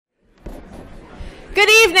Good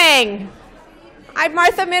evening. I'm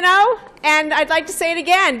Martha Minow, and I'd like to say it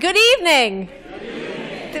again. Good evening. Good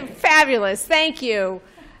evening. Fabulous. Thank you.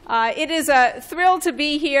 It is a thrill to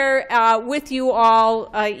be here with you all,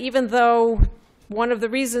 even though one of the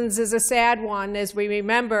reasons is a sad one, as we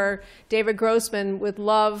remember David Grossman with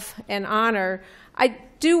love and honor. I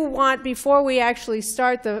do want, before we actually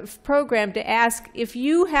start the program, to ask if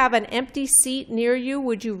you have an empty seat near you,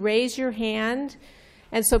 would you raise your hand?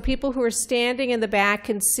 And so people who are standing in the back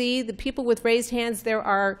can see. The people with raised hands, there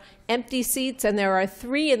are empty seats, and there are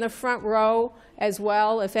 3 in the front row as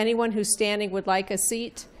well. If anyone who's standing would like a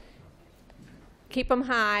seat, keep them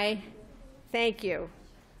high. Thank you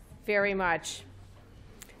very much.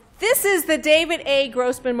 This is the David A.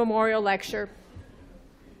 Grossman Memorial Lecture.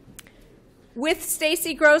 With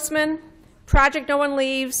Stacy Grossman, Project No One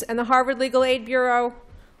Leaves, and the Harvard Legal Aid Bureau,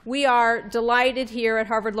 we are delighted here at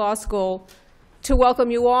Harvard Law School to welcome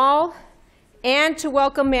you all and to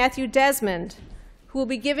welcome Matthew Desmond, who will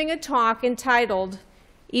be giving a talk entitled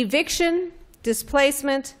Eviction,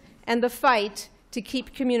 Displacement, and the Fight to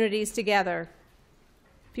Keep Communities Together.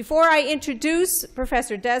 Before I introduce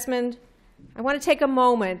Professor Desmond, I want to take a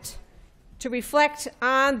moment to reflect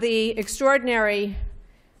on the extraordinary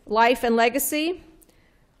life and legacy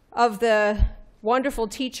of the wonderful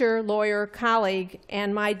teacher, lawyer, colleague,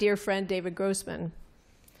 and my dear friend David Grossman.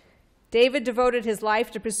 David devoted his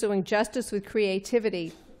life to pursuing justice with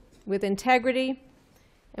creativity, with integrity,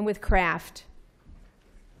 and with craft.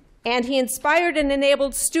 And he inspired and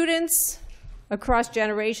enabled students across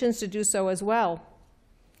generations to do so as well.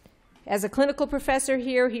 As a clinical professor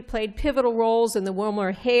here, he played pivotal roles in the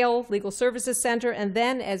Wilmer Hale Legal Services Center, and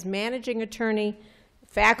then as managing attorney,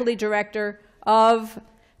 faculty director of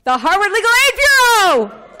the Harvard Legal Aid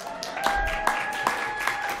Bureau.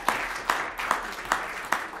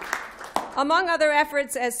 Among other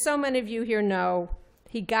efforts, as so many of you here know,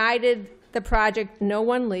 he guided the project No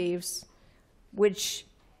One Leaves, which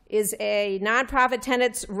is a nonprofit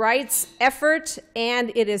tenants' rights effort,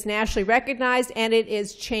 and it is nationally recognized, and it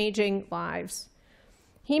is changing lives.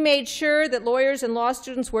 He made sure that lawyers and law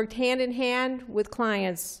students worked hand in hand with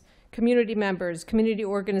clients, community members, community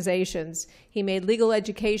organizations. He made legal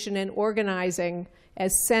education and organizing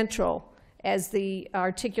as central as the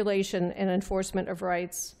articulation and enforcement of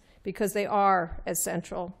rights, because they are as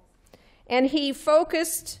central. And he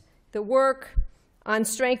focused the work on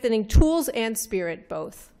strengthening tools and spirit,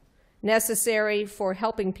 both, necessary for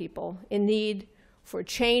helping people in need, for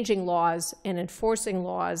changing laws and enforcing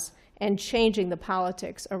laws and changing the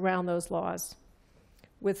politics around those laws.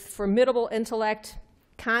 With formidable intellect,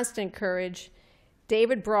 constant courage,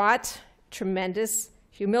 David brought tremendous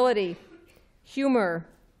humility, humor,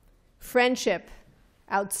 friendship,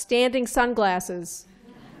 outstanding sunglasses,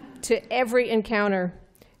 to every encounter,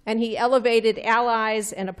 and he elevated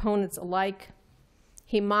allies and opponents alike.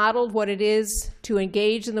 He modeled what it is to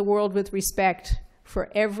engage in the world with respect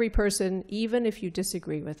for every person, even if you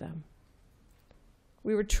disagree with them.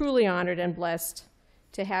 We were truly honored and blessed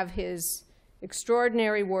to have his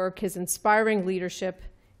extraordinary work, his inspiring leadership,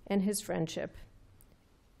 and his friendship.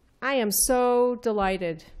 I am so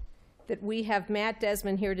delighted that we have Matt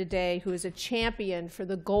Desmond here today, who is a champion for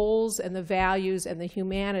the goals and the values and the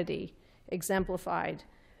humanity exemplified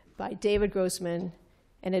by David Grossman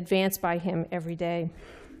and advanced by him every day.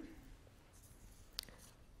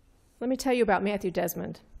 Let me tell you about Matthew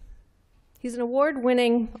Desmond. He's an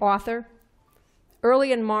award-winning author.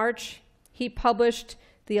 Early in March, he published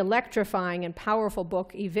the electrifying and powerful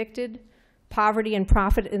book, Evicted, Poverty and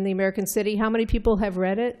Profit in the American City. How many people have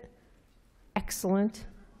read it? Excellent.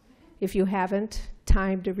 If you haven't,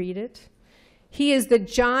 time to read it. He is the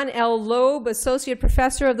John L. Loeb Associate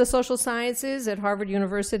Professor of the Social Sciences at Harvard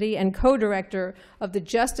University and co-director of the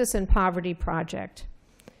Justice and Poverty Project.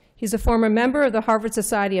 He's a former member of the Harvard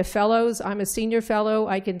Society of Fellows. I'm a senior fellow.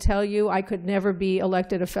 I can tell you I could never be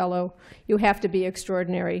elected a fellow. You have to be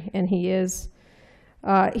extraordinary, and he is.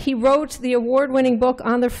 He wrote the award-winning book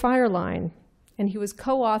On the Fire Line, and he was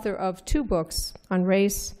co-author of 2 books on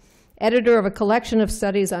race, editor of a collection of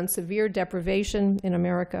studies on severe deprivation in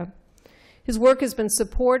America. His work has been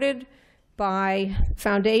supported by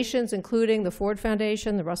foundations, including the Ford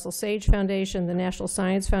Foundation, the Russell Sage Foundation, the National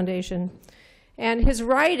Science Foundation. And his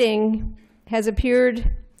writing has appeared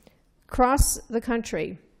across the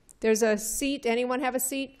country. There's a seat. Anyone have a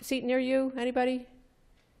seat near you? Anybody?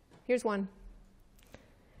 Here's one.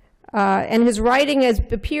 And his writing has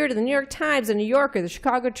appeared in the New York Times, the New Yorker, the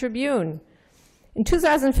Chicago Tribune. In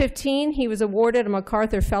 2015, he was awarded a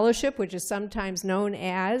MacArthur Fellowship, which is sometimes known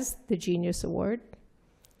as the Genius Award.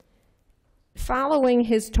 Following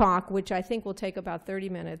his talk, which I think will take about 30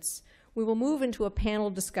 minutes, we will move into a panel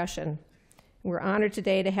discussion. We're honored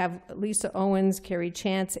today to have Lisa Owens, Kerry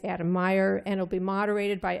Chance, Adam Meyer, and it'll be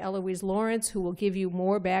moderated by Eloise Lawrence, who will give you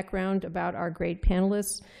more background about our great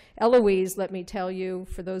panelists. Eloise, let me tell you,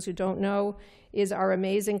 for those who don't know, is our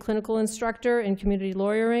amazing clinical instructor in community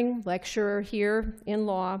lawyering, lecturer here in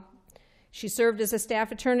law. She served as a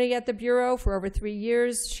staff attorney at the Bureau for over 3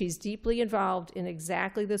 years. She's deeply involved in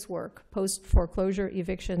exactly this work, post-foreclosure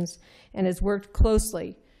evictions, and has worked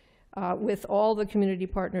closely with all the community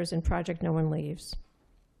partners in Project No One Leaves.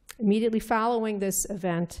 Immediately following this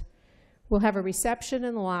event, we'll have a reception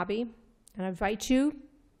in the lobby, and I invite you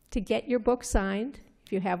to get your book signed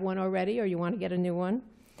if you have one already or you want to get a new one.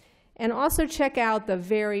 And also check out the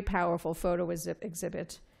very powerful photo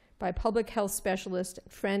exhibit by public health specialist,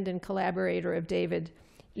 friend and collaborator of David,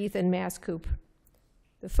 Ethan Mascoop.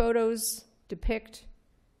 The photos depict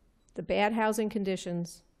the bad housing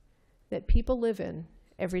conditions that people live in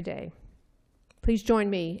every day. Please join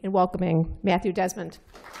me in welcoming Matthew Desmond.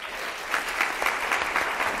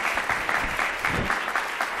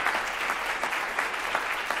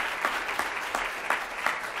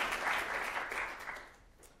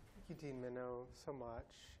 Thank you, Dean Minow, so much.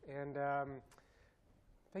 And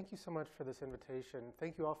thank you so much for this invitation.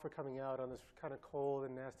 Thank you all for coming out on this kind of cold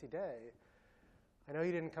and nasty day. I know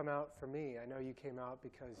you didn't come out for me. I know you came out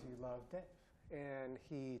because you love Dave. And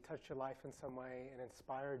he touched your life in some way and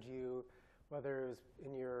inspired you, whether it was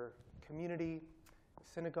in your community,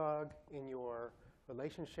 synagogue, in your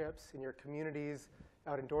relationships, in your communities,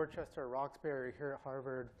 out in Dorchester, Roxbury, or here at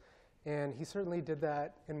Harvard. And he certainly did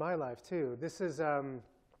that in my life, too. This is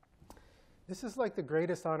like the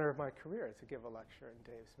greatest honor of my career, to give a lecture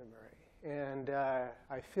in Dave's memory. And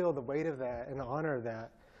I feel the weight of that and the honor of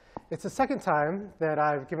that. It's the second time that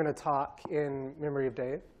I've given a talk in memory of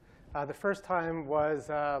Dave. The first time was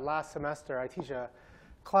last semester. I teach a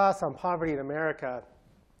class on poverty in America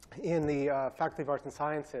in the Faculty of Arts and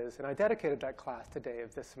Sciences, and I dedicated that class to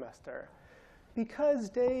Dave this semester because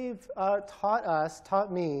Dave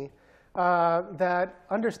taught me that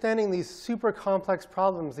understanding these super complex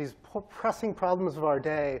problems, these pressing problems of our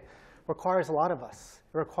day, requires a lot of us.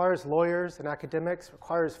 It requires lawyers and academics,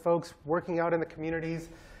 requires folks working out in the communities,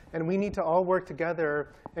 and we need to all work together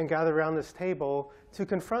and gather around this table to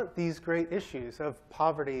confront these great issues of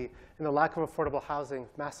poverty and the lack of affordable housing,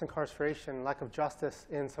 mass incarceration, lack of justice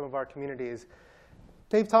in some of our communities.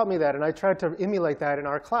 Dave taught me that, and I tried to emulate that in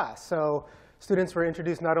our class. So students were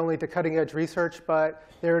introduced not only to cutting-edge research, but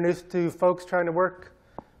they were introduced to folks trying to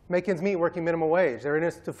make ends meet, working minimum wage. They were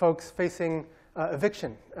introduced to folks facing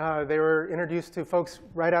eviction. They were introduced to folks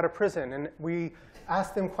right out of prison, and we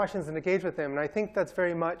asked them questions and engaged with them. And I think that's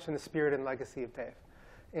very much in the spirit and legacy of Dave.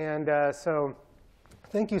 And so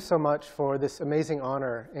thank you so much for this amazing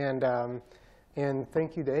honor. And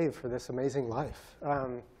thank you, Dave, for this amazing life.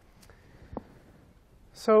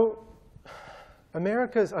 So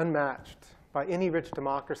America is unmatched by any rich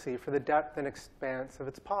democracy for the depth and expanse of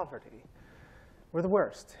its poverty. We're the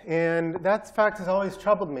worst. And that fact has always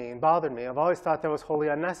troubled me and bothered me. I've always thought that was wholly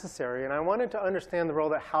unnecessary. And I wanted to understand the role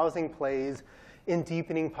that housing plays in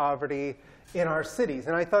deepening poverty in our cities.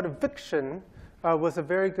 And I thought eviction was a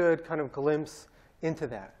very good kind of glimpse into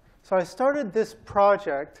that. So I started this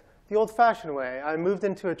project the old-fashioned way. I moved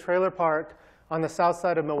into a trailer park on the south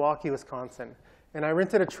side of Milwaukee, Wisconsin. And I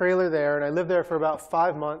rented a trailer there, and I lived there for about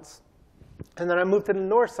 5 months. And then I moved to the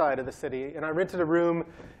north side of the city, and I rented a room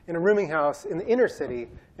in a rooming house in the inner city,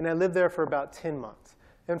 and I lived there for about 10 months.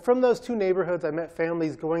 And from those two neighborhoods, I met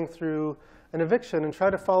families going through an eviction and tried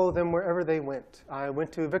to follow them wherever they went. I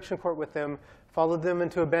went to eviction court with them, followed them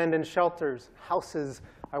into abandoned shelters, houses.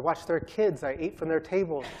 I watched their kids. I ate from their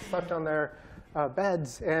tables, slept on their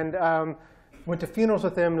beds, and went to funerals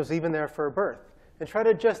with them and was even there for a birth. And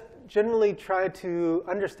generally try to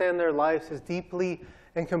understand their lives as deeply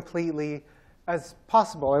and completely as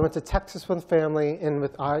possible. I went to Texas with a family and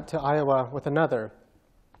to Iowa with another.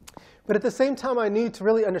 But at the same time, I knew to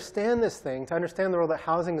really understand this thing, to understand the role that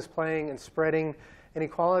housing is playing in spreading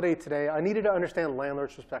inequality today, I needed to understand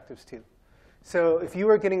landlords' perspectives too. So if you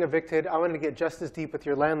were getting evicted, I wanted to get just as deep with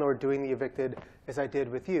your landlord doing the evicted as I did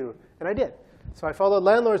with you. And I did. So I followed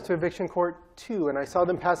landlords to eviction court too, and I saw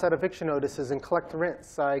them pass out eviction notices and collect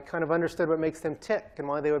rents. I kind of understood what makes them tick and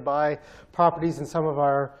why they would buy properties in some of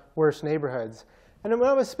our worst neighborhoods. And when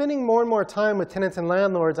I was spending more and more time with tenants and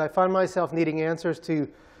landlords, I found myself needing answers to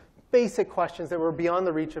basic questions that were beyond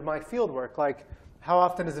the reach of my fieldwork, like how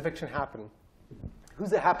often does eviction happen?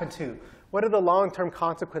 Who's it happen to? What are the long-term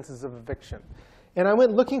consequences of eviction? And I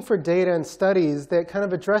went looking for data and studies that kind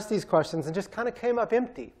of addressed these questions and just kind of came up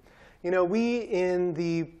empty. You know, we in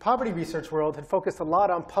the poverty research world had focused a lot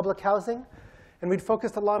on public housing, and we'd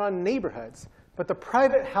focused a lot on neighborhoods. But the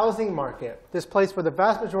private housing market, this place where the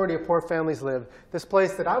vast majority of poor families live, this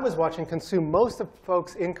place that I was watching consume most of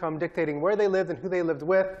folks' income dictating where they lived and who they lived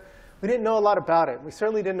with, we didn't know a lot about it. We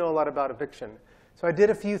certainly didn't know a lot about eviction. So I did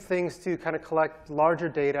a few things to kind of collect larger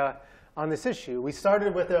data on this issue. We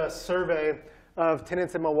started with a survey of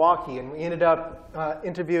tenants in Milwaukee, and we ended up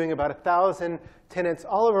interviewing about 1,000 tenants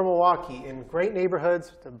all over Milwaukee in great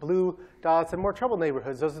neighborhoods, the blue dots, and more troubled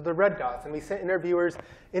neighborhoods. Those are the red dots. And we sent interviewers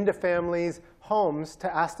into families' homes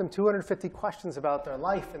to ask them 250 questions about their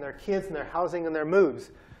life and their kids and their housing and their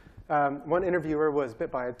moves. One interviewer was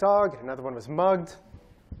bit by a dog. Another one was mugged.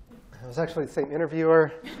 It was actually the same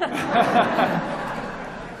interviewer.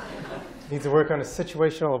 Needs to work on his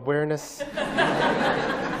situational awareness.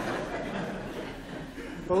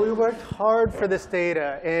 But we worked hard for this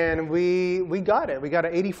data, and we got it. We got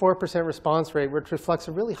an 84% response rate, which reflects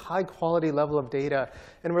a really high quality level of data.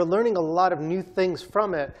 And we're learning a lot of new things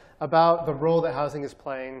from it about the role that housing is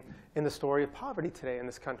playing in the story of poverty today in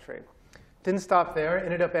this country. Didn't stop there.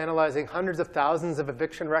 Ended up analyzing hundreds of thousands of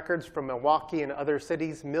eviction records from Milwaukee and other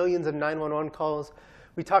cities, millions of 911 calls.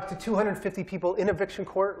 We talked to 250 people in eviction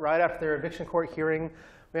court right after their eviction court hearing.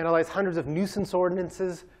 We analyzed hundreds of nuisance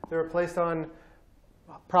ordinances that were placed on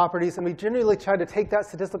properties, and we generally tried to take that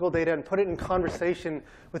statistical data and put it in conversation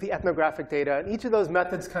with the ethnographic data. And each of those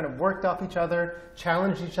methods kind of worked off each other,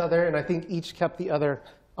 challenged each other, and I think each kept the other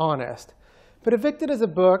honest. But Evicted is a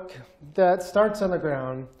book that starts on the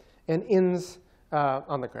ground and ends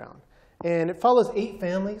on the ground. And it follows 8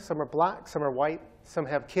 families. Some are black, some are white, some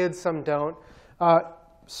have kids, some don't,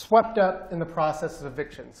 swept up in the process of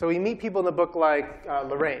eviction. So we meet people in the book like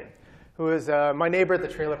Lorraine, who is my neighbor at the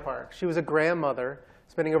trailer park. She was a grandmother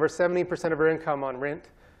spending over 70% of her income on rent,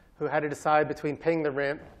 who had to decide between paying the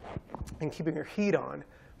rent and keeping her heat on.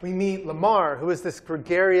 We meet Lamar, who is this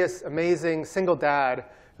gregarious, amazing single dad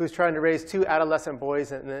who was trying to raise 2 adolescent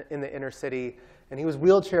boys in the inner city. And he was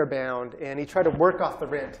wheelchair bound, and he tried to work off the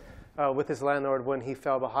rent with his landlord when he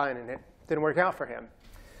fell behind, and it didn't work out for him.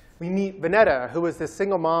 We meet Vanetta, who was this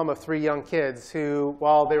single mom of 3 young kids who,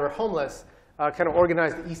 while they were homeless, kind of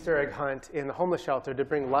organized the Easter egg hunt in the homeless shelter to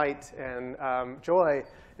bring light and joy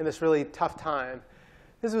in this really tough time.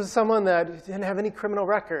 This was someone that didn't have any criminal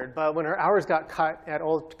record, but when her hours got cut at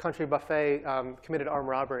Old Country Buffet, committed armed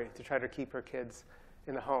robbery to try to keep her kids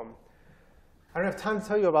in the home. I don't have time to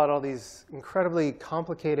tell you about all these incredibly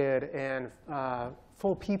complicated and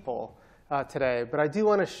full people today, but I do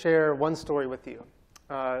want to share one story with you.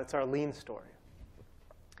 It's Arlene's story.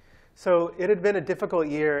 So it had been a difficult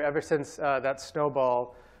year ever since that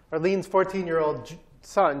snowball. Arlene's 14-year-old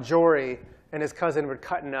son, Jory, and his cousin were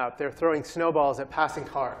cutting up. They were throwing snowballs at passing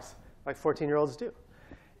cars, like 14-year-olds do.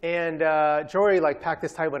 And Jory packed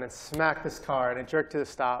this tight one and smacked this car, and it jerked to the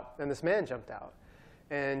stop. And this man jumped out.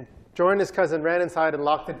 And Jory and his cousin ran inside and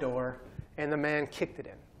locked the door, and the man kicked it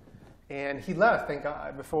in. And he left, thank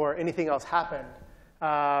God, before anything else happened.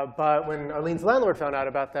 But when Arlene's landlord found out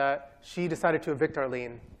about that, she decided to evict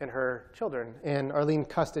Arlene and her children. And Arlene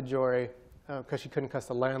cussed Jory because she couldn't cuss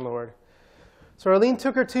the landlord. So Arlene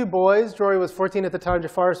took her 2 boys. Jory was 14 at the time.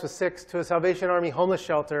 Jafaris was 6, to a Salvation Army homeless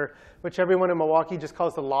shelter, which everyone in Milwaukee just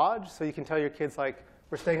calls the Lodge. So you can tell your kids,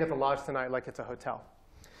 we're staying at the Lodge tonight, like it's a hotel.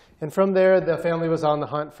 And from there, the family was on the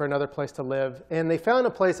hunt for another place to live. And they found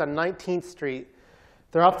a place on 19th Street.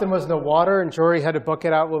 There often was no water, and Jory had to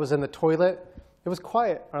bucket out what was in the toilet. It was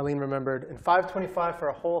quiet, Arlene remembered, and $5.25 for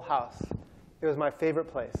a whole house. It was my favorite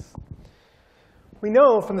place. We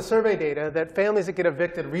know from the survey data that families that get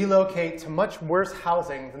evicted relocate to much worse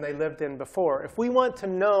housing than they lived in before. If we want to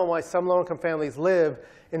know why some low-income families live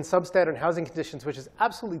in substandard housing conditions, which is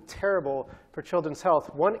absolutely terrible for children's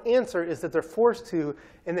health, one answer is that they're forced to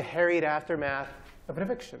in the harried aftermath of an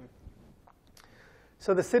eviction.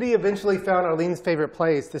 So the city eventually found Arlene's favorite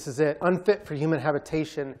place. This is it, unfit for human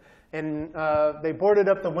habitation. And they boarded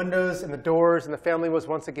up the windows and the doors, and the family was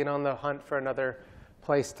once again on the hunt for another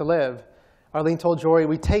place to live. Arlene told Jory,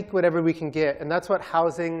 we take whatever we can get. And that's what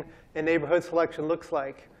housing and neighborhood selection looks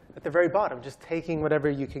like at the very bottom, just taking whatever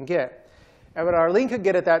you can get. And what Arlene could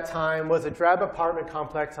get at that time was a drab apartment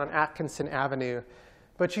complex on Atkinson Avenue.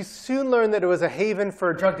 But she soon learned that it was a haven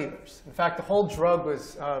for drug dealers. In fact, the whole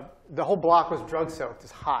block was drug-soaked. It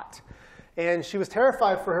was hot. And she was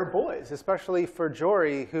terrified for her boys, especially for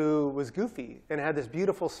Jory, who was goofy and had this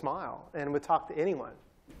beautiful smile and would talk to anyone.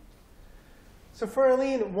 So for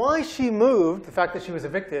Arlene, why she moved, the fact that she was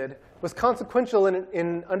evicted, was consequential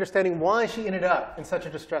in understanding why she ended up in such a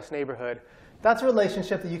distressed neighborhood. That's a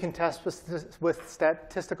relationship that you can test with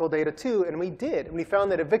statistical data too, and we did. And we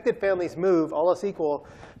found that evicted families move, all else equal,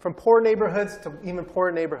 from poor neighborhoods to even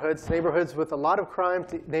poorer neighborhoods, neighborhoods with a lot of crime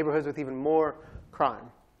to neighborhoods with even more crime.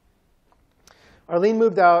 Arlene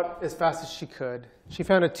moved out as fast as she could. She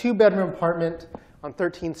found a 2-bedroom apartment on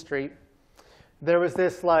 13th Street. There was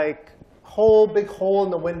this big hole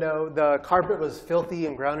in the window. The carpet was filthy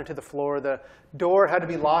and ground into the floor. The door had to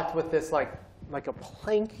be locked with this like a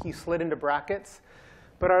plank you slid into brackets.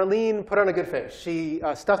 But Arlene put on a good face. She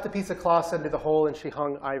stuffed a piece of cloth into the hole, and she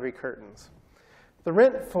hung ivory curtains. The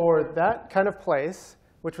rent for that kind of place,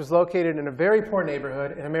 which was located in a very poor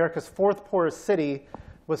neighborhood in America's 4th poorest city,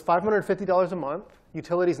 was $550 a month,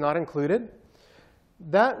 utilities not included.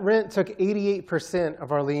 That rent took 88%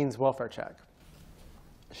 of Arlene's welfare check.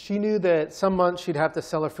 She knew that some months she'd have to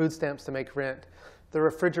sell her food stamps to make rent. The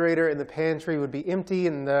refrigerator in the pantry would be empty,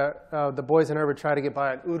 and the boys in her would try to get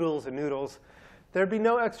by on oodles and noodles. There'd be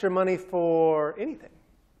no extra money for anything.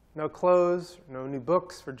 No clothes, no new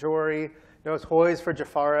books for Jory, no toys for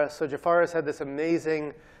Jafaris. So Jafaris had this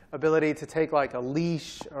amazing ability to take a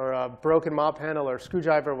leash or a broken mop handle or a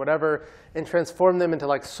screwdriver or whatever and transform them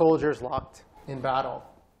into soldiers locked in battle.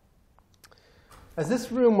 As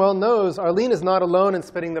this room well knows, Arlene is not alone in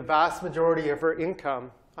spending the vast majority of her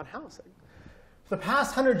income on housing. For the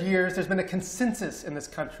past 100 years, there's been a consensus in this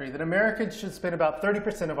country that Americans should spend about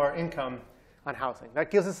 30% of our income on housing.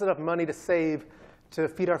 That gives us enough money to save, to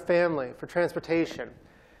feed our family, for transportation.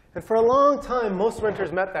 And for a long time, most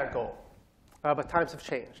renters met that goal. But times have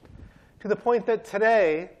changed, to the point that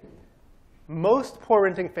today, most poor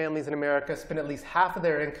renting families in America spend at least half of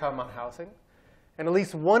their income on housing. And at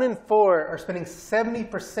least 1 in 4 are spending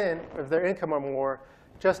 70% of their income or more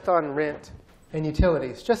just on rent and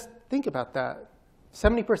utilities. Just think about that.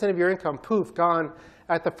 70% of your income, poof, gone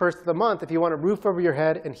at the first of the month if you want a roof over your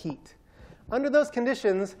head and heat. Under those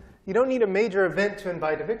conditions, you don't need a major event to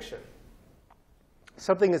invite eviction.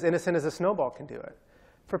 Something as innocent as a snowball can do it.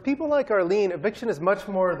 For people like Arlene, eviction is much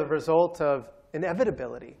more the result of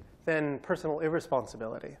inevitability than personal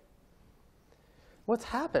irresponsibility. What's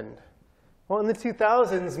happened? Well, in the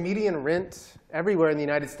 2000s, median rent everywhere in the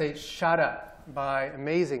United States shot up by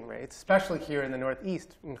amazing rates, especially here in the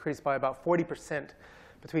Northeast, increased by about 40%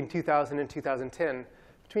 between 2000 and 2010.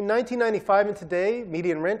 Between 1995 and today,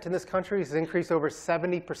 median rent in this country has increased over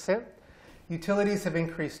 70%. Utilities have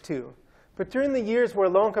increased too. But during the years where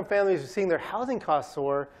low-income families were seeing their housing costs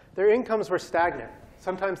soar, their incomes were stagnant.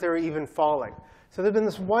 Sometimes they were even falling. So there's been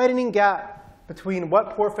this widening gap between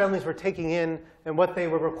what poor families were taking in and what they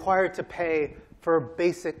were required to pay for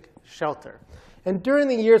basic shelter. And during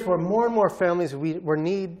the years where more and more families were in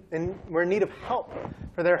need of help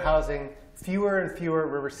for their housing, fewer and fewer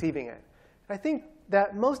were receiving it. And I think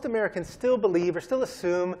that most Americans still believe or still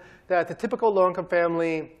assume that the typical low-income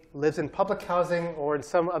family lives in public housing or in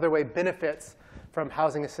some other way benefits from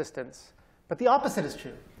housing assistance. But the opposite is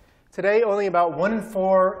true. Today, only about 1 in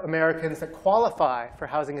 4 Americans that qualify for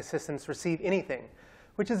housing assistance receive anything,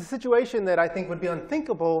 which is a situation that I think would be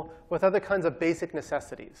unthinkable with other kinds of basic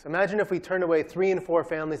necessities. Imagine if we turned away 3 in 4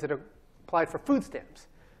 families that applied for food stamps.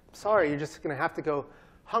 I'm sorry, you're just going to have to go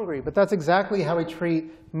hungry. But that's exactly how we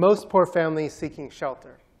treat most poor families seeking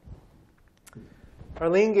shelter.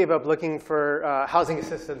 Arlene gave up looking for housing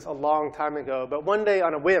assistance a long time ago. But one day,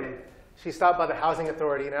 on a whim, she stopped by the housing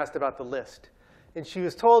authority and asked about the list. And she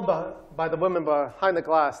was told by the woman behind the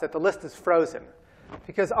glass that the list is frozen,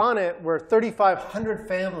 because on it were 3,500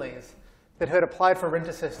 families that had applied for rent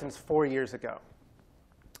assistance 4 years ago.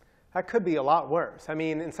 That could be a lot worse. I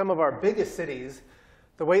mean, in some of our biggest cities,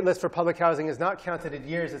 the wait list for public housing is not counted in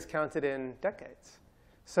years, it's counted in decades.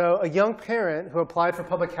 So a young parent who applied for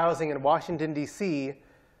public housing in Washington, D.C.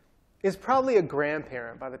 is probably a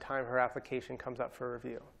grandparent by the time her application comes up for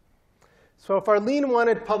review. So if Arlene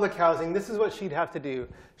wanted public housing, this is what she'd have to do.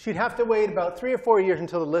 She'd have to wait about 3 or 4 years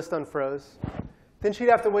until the list unfroze. Then she'd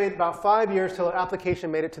have to wait about 5 years till her application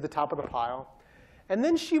made it to the top of the pile. And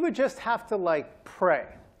then she would just have to pray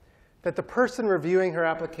that the person reviewing her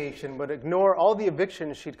application would ignore all the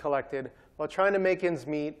evictions she'd collected while trying to make ends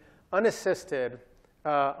meet unassisted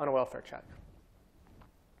on a welfare check.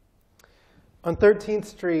 On 13th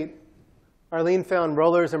Street, Arlene found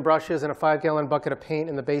rollers and brushes and a 5-gallon bucket of paint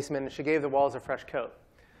in the basement, and she gave the walls a fresh coat.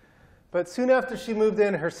 But soon after she moved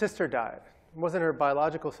in, her sister died. It wasn't her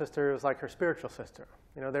biological sister, it was like her spiritual sister.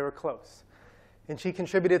 You know, they were close. And she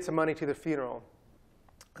contributed some money to the funeral.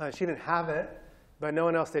 She didn't have it, but no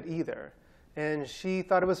one else did either. And she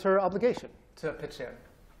thought it was her obligation to pitch in.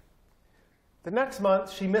 The next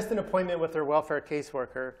month, she missed an appointment with her welfare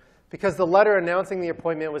caseworker because the letter announcing the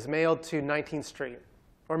appointment was mailed to 19th Street,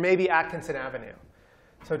 or maybe Atkinson Avenue.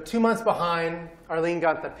 So 2 months behind, Arlene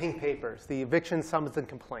got the pink papers, the eviction summons and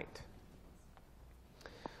complaint.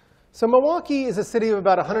 So Milwaukee is a city of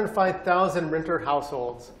about 105,000 renter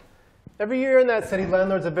households. Every year in that city,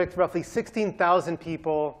 landlords evict roughly 16,000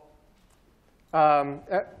 people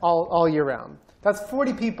all year round. That's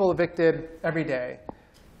 40 people evicted every day.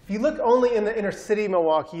 If you look only in the inner city of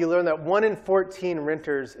Milwaukee, you learn that 1 in 14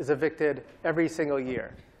 renters is evicted every single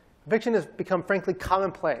year. Eviction has become, frankly,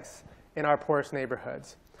 commonplace in our poorest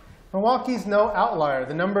neighborhoods. Milwaukee's no outlier.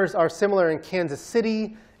 The numbers are similar in Kansas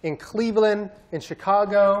City, in Cleveland, in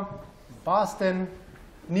Chicago, Boston.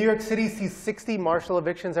 New York City sees 60 martial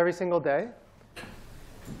evictions every single day.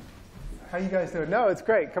 How you guys doing? No, it's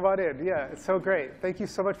great. Come on in. Yeah, it's so great. Thank you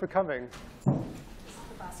so much for coming. This is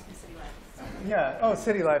the boss from City Life. Yeah. Oh,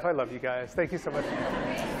 City Life. I love you guys. Thank you so much for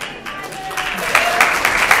coming.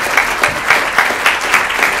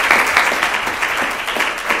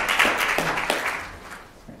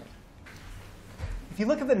 If you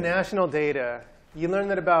look at the national data, you learn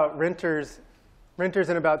that about renters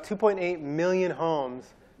in about 2.8 million homes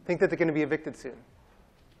think that they're going to be evicted soon.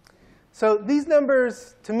 So these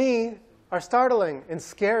numbers, to me, are startling and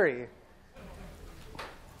scary.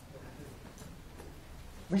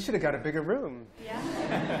 We should have got a bigger room. Yeah?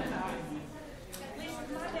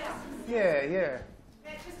 Yeah.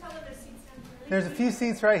 There's a few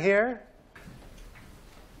seats right here.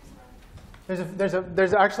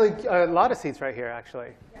 There's actually a lot of seats right here, actually.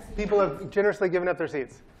 People have generously given up their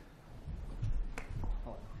seats.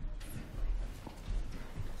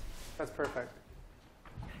 That's perfect.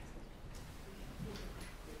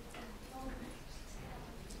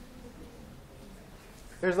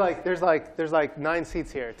 There's like 9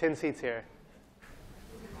 seats here, 10 seats here.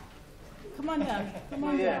 Come on down. Come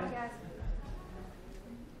on Yeah. down.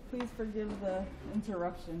 Please forgive the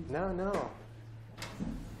interruption. No.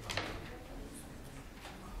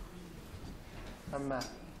 I'm Matt.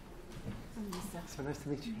 I'm Lisa. So nice to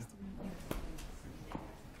meet you.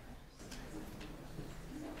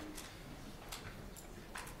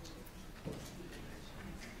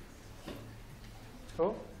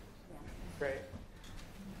 Cool? Great.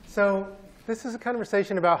 So this is a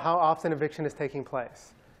conversation about how often eviction is taking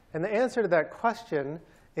place. And the answer to that question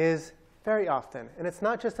is very often. And it's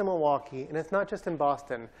not just in Milwaukee, and it's not just in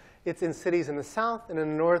Boston. It's in cities in the south and in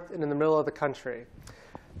the north and in the middle of the country.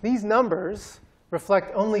 These numbers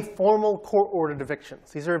reflect only formal court-ordered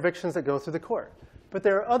evictions. These are evictions that go through the court. But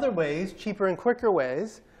there are other ways, cheaper and quicker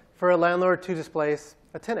ways, for a landlord to displace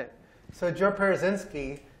a tenant. So Joe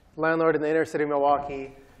Perezinski, landlord in the inner city of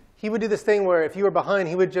Milwaukee, he would do this thing where if you were behind,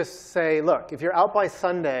 he would just say, look, if you're out by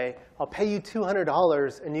Sunday, I'll pay you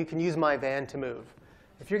 $200 and you can use my van to move.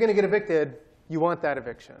 If you're going to get evicted, you want that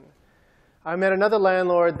eviction. I met another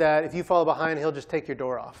landlord that if you fall behind, he'll just take your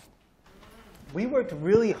door off. We worked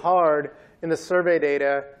really hard in the survey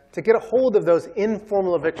data to get a hold of those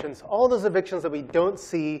informal evictions, all those evictions that we don't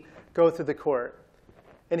see go through the court.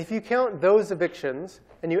 And if you count those evictions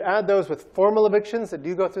and you add those with formal evictions that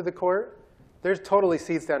do go through the court, there's totally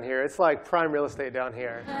seats down here. It's like prime real estate down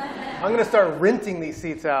here. I'm going to start renting these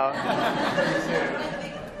seats out pretty soon.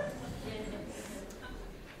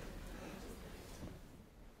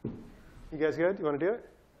 You guys good? You want to do it?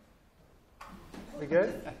 We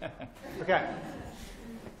good? OK.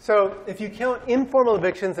 So if you count informal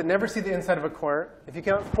evictions that never see the inside of a court, if you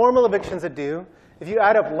count formal evictions that do, if you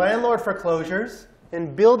add up landlord foreclosures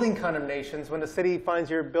and building condemnations when a city finds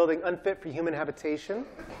your building unfit for human habitation,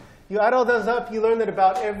 you add all those up, you learn that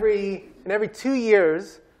about every 2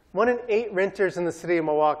 years, 1 in 8 renters in the city of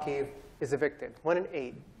Milwaukee is evicted. 1 in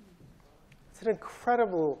 8. It's an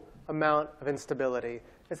incredible amount of instability.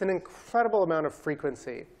 It's an incredible amount of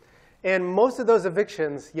frequency. And most of those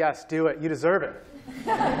evictions, yes, do it. You deserve it.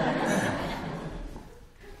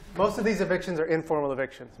 Most of these evictions are informal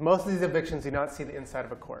evictions. Most of these evictions do not see the inside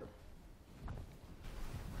of a court.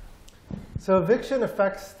 So eviction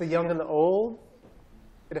affects the young and the old.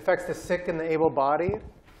 It affects the sick and the able-bodied.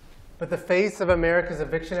 But the face of America's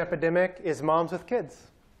eviction epidemic is moms with kids.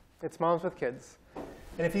 It's moms with kids.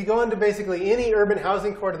 And if you go into basically any urban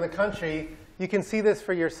housing court in the country, you can see this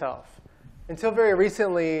for yourself. Until very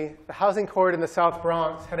recently, the housing court in the South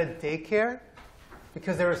Bronx had a daycare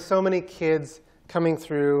because there were so many kids coming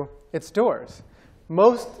through its doors.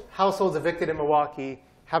 Most households evicted in Milwaukee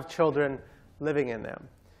have children living in them.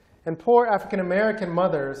 And poor African-American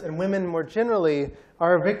mothers and women more generally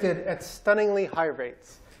are evicted at stunningly high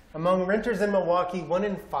rates. Among renters in Milwaukee, 1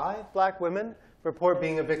 in 5 black women report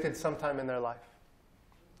being evicted sometime in their life,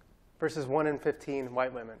 versus 1 in 15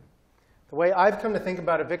 white women. The way I've come to think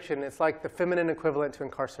about eviction, it's like the feminine equivalent to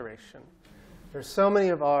incarceration. There's so many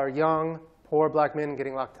of our young, poor black men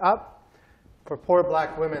getting locked up. For poor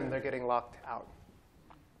black women, they're getting locked out.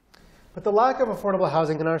 But the lack of affordable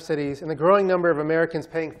housing in our cities and the growing number of Americans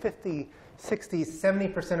paying 50, 60,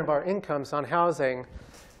 70% of our incomes on housing,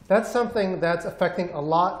 that's something that's affecting a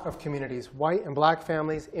lot of communities, white and black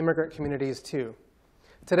families, immigrant communities too.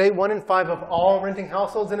 Today, 1 in 5 of all renting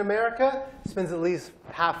households in America spends at least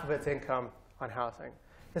half of its income on housing.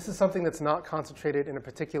 This is something that's not concentrated in a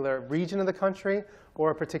particular region of the country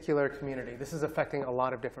or a particular community. This is affecting a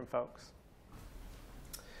lot of different folks.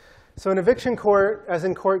 So in eviction court, as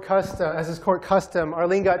is court custom,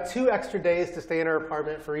 Arlene got 2 extra days to stay in her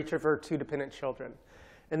apartment for each of her 2 dependent children.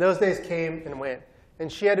 And those days came and went. And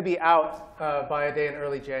she had to be out by a day in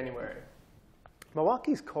early January.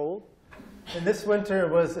 Milwaukee's cold. And this winter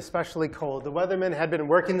was especially cold. The weathermen had been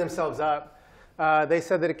working themselves up. They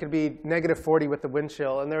said that it could be -40 with the wind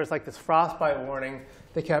chill. And there was like this frostbite warning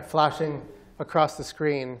that kept flashing across the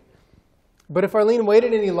screen. But if Arlene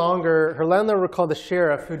waited any longer, her landlord would call the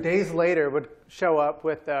sheriff, who days later would show up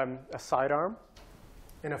with a sidearm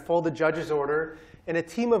and a folded judge's order and a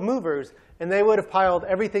team of movers. And they would have piled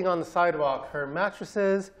everything on the sidewalk, her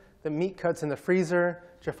mattresses, the meat cuts in the freezer,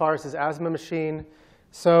 Jafar's asthma machine.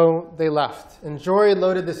 So they left. And Jory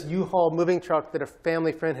loaded this U-Haul moving truck that a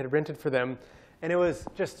family friend had rented for them. And it was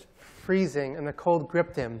just freezing, and the cold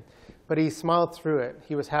gripped him. But he smiled through it.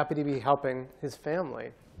 He was happy to be helping his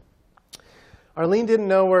family. Arlene didn't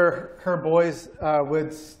know where her boys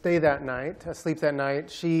would sleep that night.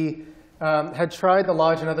 She had tried the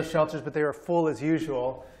lodge and other shelters, but they were full as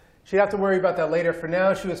usual. She'd have to worry about that later. For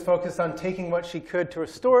now, she was focused on taking what she could to a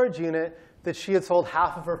storage unit that she had sold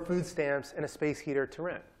half of her food stamps and a space heater to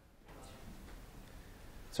rent.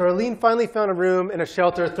 So Arlene finally found a room in a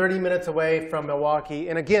shelter 30 minutes away from Milwaukee.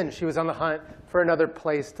 And again, she was on the hunt for another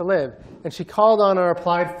place to live. And she called on or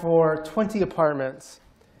applied for 20 apartments,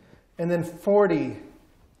 and then 40,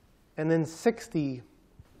 and then 60,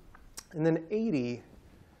 and then 80.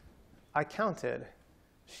 I counted.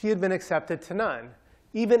 She had been accepted to none.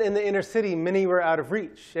 Even in the inner city, many were out of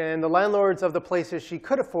reach. And the landlords of the places she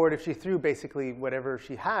could afford, if she threw basically whatever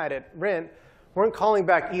she had at rent, weren't calling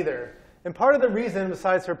back either. And part of the reason,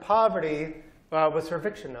 besides her poverty, was her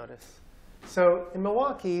eviction notice. So in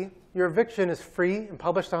Milwaukee, your eviction is free and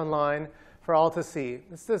published online for all to see.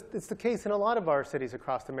 It's the case in a lot of our cities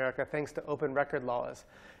across America, thanks to open record laws.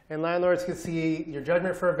 And landlords can see your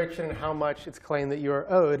judgment for eviction and how much it's claimed that you are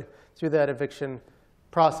owed through that eviction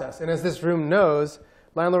process. And as this room knows,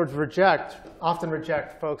 landlords often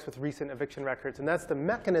reject folks with recent eviction records. And that's the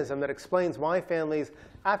mechanism that explains why families,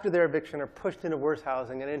 after their eviction, are pushed into worse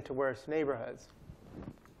housing and into worse neighborhoods.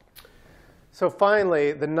 So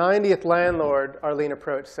finally, the 90th landlord Arlene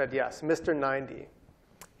approached said yes, Mr. 90.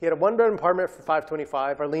 He had a 1-bedroom apartment for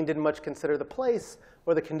 $525. Arlene didn't much consider the place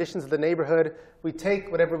or the conditions of the neighborhood. We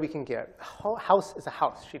take whatever we can get. A house is a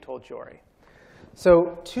house, she told Jory.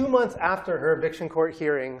 So 2 months after her eviction court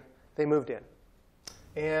hearing, they moved in.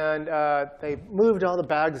 And they moved all the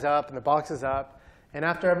bags up and the boxes up. And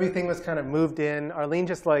after everything was kind of moved in, Arlene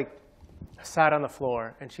just like sat on the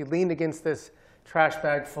floor. And she leaned against this trash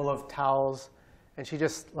bag full of towels. And she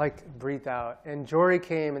just like breathed out. And Jory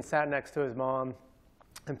came and sat next to his mom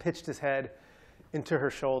and pitched his head into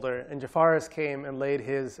her shoulder. And Jafaris came and laid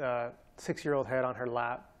his 6-year-old head on her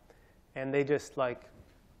lap. And they just like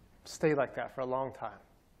stayed like that for a long time.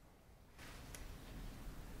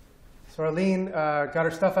 So Arlene got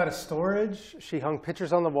her stuff out of storage. She hung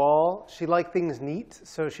pictures on the wall. She liked things neat,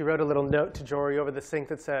 so she wrote a little note to Jory over the sink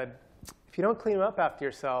that said, if you don't clean up after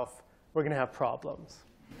yourself, we're going to have problems.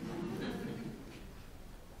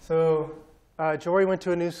 So Jory went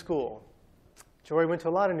to a new school. Jory went to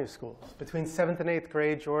a lot of new schools. Between 7th and 8th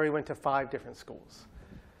grade, Jory went to 5 different schools.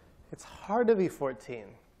 It's hard to be 14.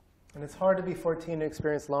 And it's hard to be 14 and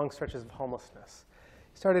experience long stretches of homelessness.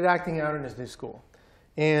 He started acting out in his new school.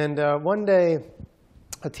 And one day,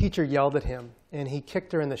 a teacher yelled at him, and he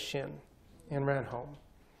kicked her in the shin and ran home.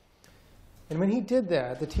 And when he did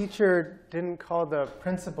that, the teacher didn't call the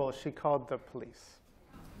principal, she called the police.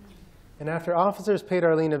 And after officers paid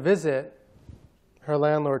Arlene a visit, her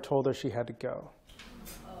landlord told her she had to go.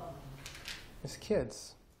 It's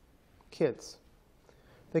kids.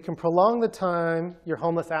 They can prolong the time you're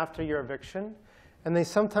homeless after your eviction, and they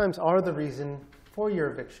sometimes are the reason for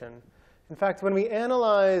your eviction. In fact, when we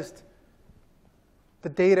analyzed the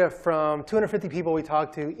data from 250 people we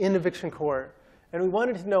talked to in eviction court, and we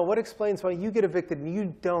wanted to know what explains why you get evicted and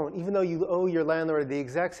you don't, even though you owe your landlord the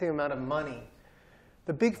exact same amount of money,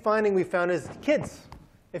 the big finding we found is kids.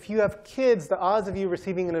 If you have kids, the odds of you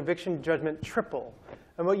receiving an eviction judgment triple.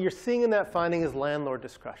 And what you're seeing in that finding is landlord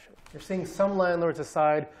discretion. You're seeing some landlords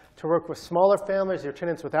decide to work with smaller families or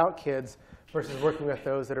tenants without kids versus working with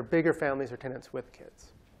those that are bigger families or tenants with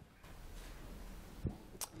kids.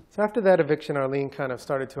 So after that eviction, Arlene kind of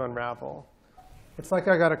started to unravel. It's like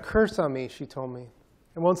I got a curse on me, she told me.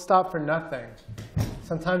 It won't stop for nothing.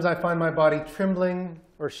 Sometimes I find my body trembling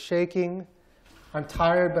or shaking. I'm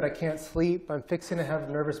tired, but I can't sleep. I'm fixing to have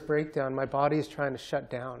a nervous breakdown. My body is trying to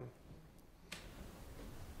shut down.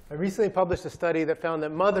 I recently published a study that found that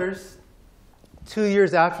mothers, 2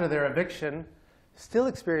 years after their eviction, still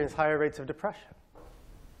experience higher rates of depression.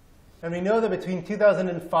 And we know that between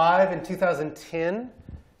 2005 and 2010,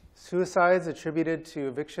 suicides attributed to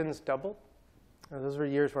evictions doubled. And those were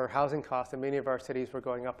years where housing costs in many of our cities were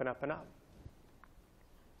going up and up and up.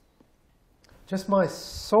 Just my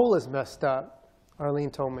soul is messed up,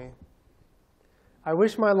 Arlene told me. I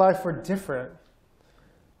wish my life were different.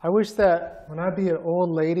 I wish that when I be an old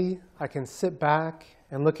lady, I can sit back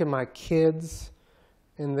and look at my kids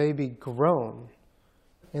and they be grown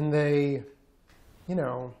and they,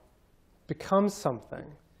 become something.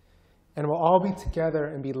 And we'll all be together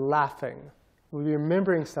and be laughing. We'll be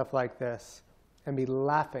remembering stuff like this and be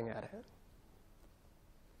laughing at it.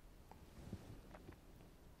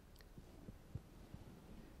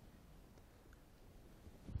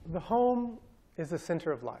 The home is the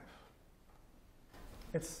center of life.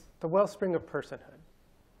 It's the wellspring of personhood.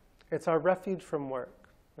 It's our refuge from work,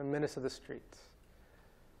 the menace of the streets.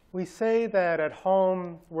 We say that at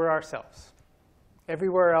home, we're ourselves.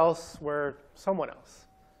 Everywhere else, we're someone else.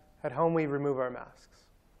 At home, we remove our masks.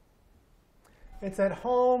 It's at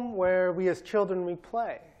home where we as children, we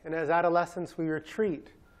play. And as adolescents, we retreat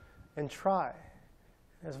and try.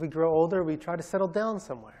 As we grow older, we try to settle down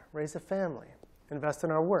somewhere, raise a family, invest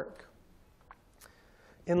in our work.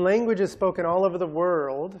 In languages spoken all over the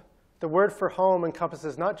world, the word for home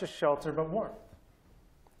encompasses not just shelter, but warmth,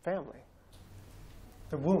 family,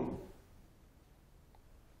 the womb.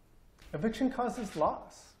 Eviction causes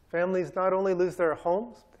loss. Families not only lose their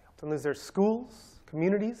homes, they often lose their schools,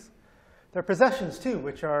 communities, their possessions too,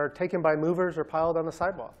 which are taken by movers or piled on the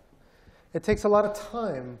sidewalk. It takes a lot of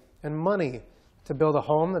time and money to build a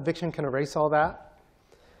home. Eviction can erase all that.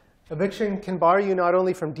 Eviction can bar you not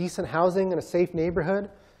only from decent housing in a safe neighborhood,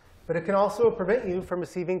 but it can also prevent you from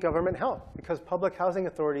receiving government help because public housing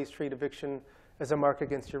authorities treat eviction as a mark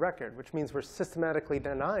against your record, which means we're systematically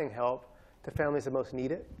denying help to families that most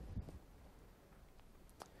need it.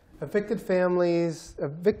 Eviction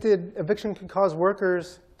can cause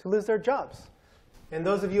workers to lose their jobs. And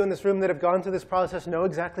those of you in this room that have gone through this process know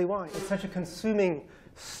exactly why. It's such a consuming,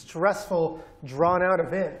 stressful, drawn-out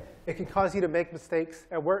event. It can cause you to make mistakes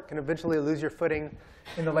at work and eventually lose your footing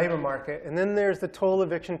in the labor market. And then there's the toll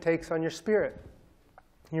eviction takes on your spirit,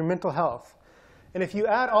 your mental health. And if you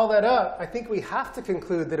add all that up, I think we have to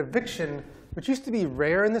conclude that eviction, which used to be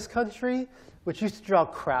rare in this country, which used to draw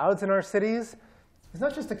crowds in our cities, is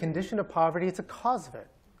not just a condition of poverty, it's a cause of it.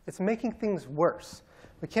 It's making things worse.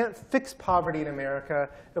 We can't fix poverty in America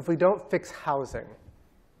if we don't fix housing.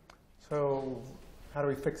 So how do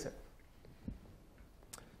we fix it?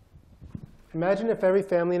 Imagine if every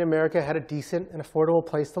family in America had a decent and affordable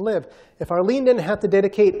place to live. If Arlene didn't have to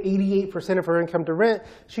dedicate 88% of her income to rent,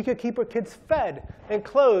 she could keep her kids fed and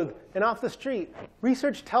clothed and off the street.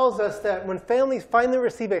 Research tells us that when families finally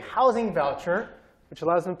receive a housing voucher, which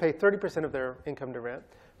allows them to pay 30% of their income to rent,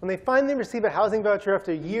 when they finally receive a housing voucher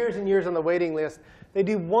after years and years on the waiting list, they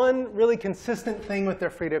do one really consistent thing with their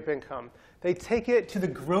freed-up income. They take it to the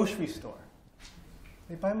grocery store.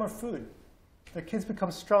 They buy more food. Their kids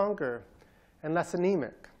become stronger and less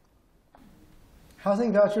anemic.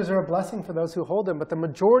 Housing vouchers are a blessing for those who hold them, but the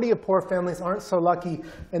majority of poor families aren't so lucky,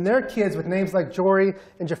 and their kids with names like Jory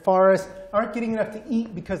and Jafaris aren't getting enough to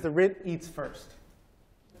eat because the rent eats first.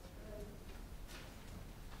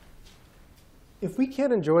 If we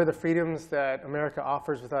can't enjoy the freedoms that America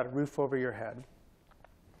offers without a roof over your head,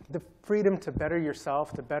 the freedom to better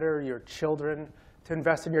yourself, to better your children, to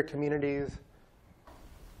invest in your communities,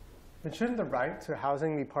 then shouldn't the right to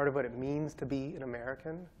housing be part of what it means to be an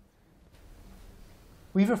American?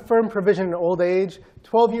 We've affirmed provision in old age,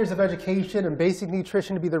 12 years of education, and basic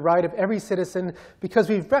nutrition to be the right of every citizen because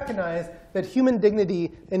we've recognized that human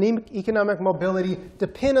dignity and economic mobility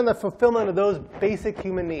depend on the fulfillment of those basic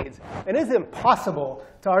human needs. And it is impossible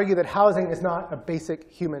to argue that housing is not a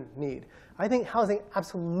basic human need. I think housing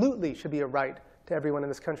absolutely should be a right to everyone in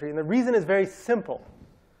this country. And the reason is very simple.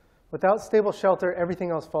 Without stable shelter,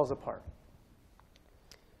 everything else falls apart.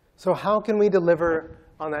 So how can we deliver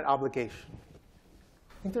on that obligation?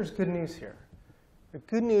 I think there's good news here. The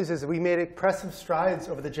good news is that we made impressive strides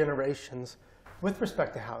over the generations with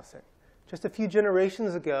respect to housing. Just a few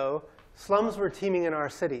generations ago, slums were teeming in our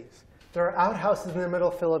cities. There are outhouses in the middle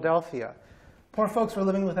of Philadelphia. Poor folks were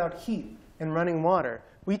living without heat and running water.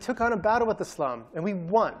 We took on a battle with the slum, and we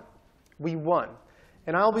won. We won.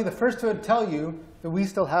 And I'll be the first to tell you that we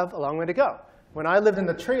still have a long way to go. When I lived in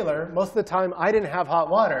the trailer, most of the time I didn't have hot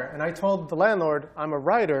water. And I told the landlord, I'm a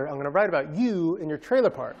writer. I'm going to write about you and your trailer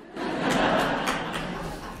park.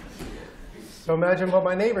 So imagine what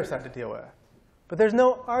my neighbors had to deal with. But there's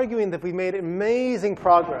no arguing that we made amazing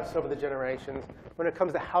progress over the generations when it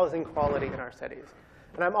comes to housing quality in our cities.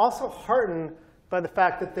 And I'm also heartened by the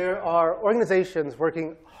fact that there are organizations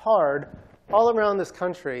working hard all around this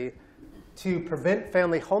country to prevent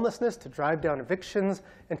family homelessness, to drive down evictions,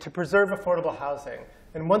 and to preserve affordable housing.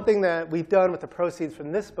 And one thing that we've done with the proceeds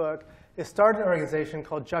from this book is start an organization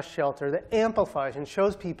called Just Shelter that amplifies and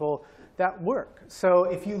shows people that work. So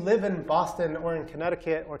if you live in Boston or in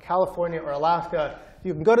Connecticut or California or Alaska,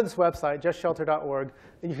 you can go to this website, justshelter.org,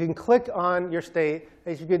 and you can click on your state,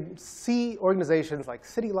 and you can see organizations like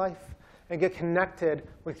City Life and get connected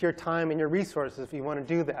with your time and your resources if you want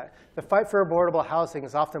to do that. The fight for affordable housing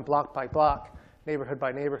is often block by block, neighborhood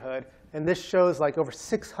by neighborhood. And this shows like over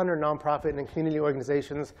 600 nonprofit and community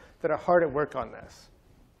organizations that are hard at work on this.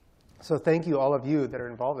 So thank you, all of you that are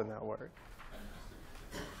involved in that work.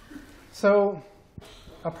 So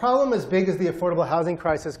a problem as big as the affordable housing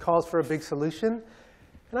crisis calls for a big solution.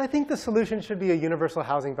 And I think the solution should be a universal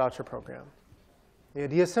housing voucher program. The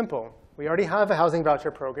idea is simple. We already have a housing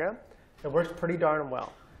voucher program. It works pretty darn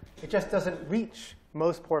well. It just doesn't reach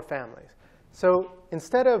most poor families. So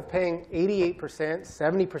instead of paying 88%,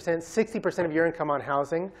 70%, 60% of your income on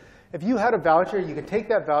housing, if you had a voucher, you could take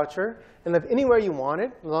that voucher and live anywhere you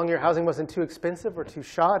wanted, as long as your housing wasn't too expensive or too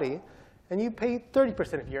shoddy, and you pay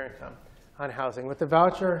 30% of your income on housing, with the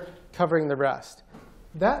voucher covering the rest.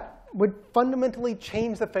 That would fundamentally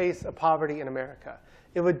change the face of poverty in America.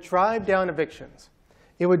 It would drive down evictions.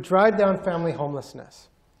 It would drive down family homelessness.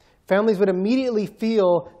 Families would immediately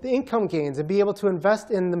feel the income gains and be able to invest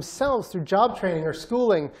in themselves through job training or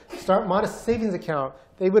schooling, start modest savings account.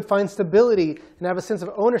 They would find stability and have a sense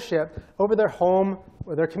of ownership over their home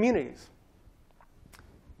or their communities.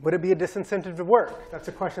 Would it be a disincentive to work? That's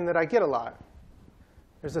a question that I get a lot.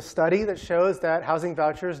 There's a study that shows that housing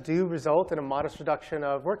vouchers do result in a modest reduction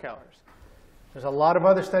of work hours. There's a lot of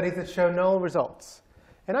other studies that show no results.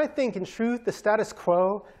 And I think, in truth, the status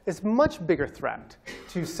quo is a much bigger threat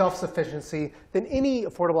to self-sufficiency than any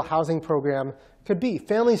affordable housing program could be.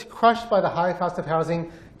 Families crushed by the high cost of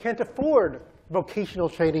housing can't afford vocational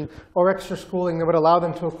training or extra schooling that would allow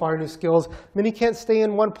them to acquire new skills. Many can't stay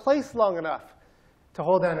in one place long enough to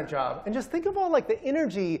hold down a job. And just think of all like the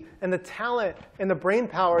energy and the talent and the brain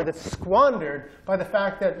power that's squandered by the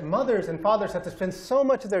fact that mothers and fathers have to spend so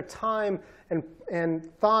much of their time and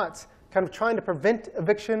thoughts kind of trying to prevent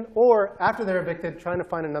eviction, or after they're evicted, trying to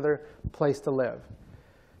find another place to live.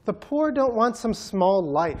 The poor don't want some small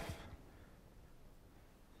life.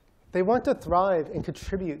 They want to thrive and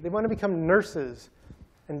contribute. They want to become nurses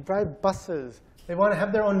and drive buses. They want to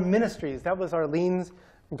have their own ministries. That was Arlene's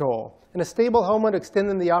goal. And a stable home would extend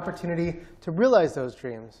them the opportunity to realize those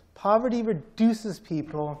dreams. Poverty reduces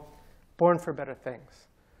people born for better things.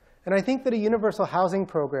 And I think that a universal housing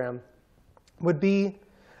program would be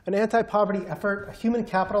an anti-poverty effort, a human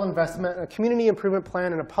capital investment, a community improvement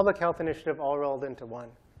plan, and a public health initiative all rolled into one.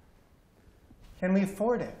 Can we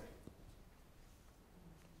afford it?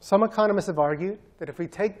 Some economists have argued that if we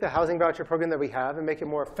take the housing voucher program that we have and make it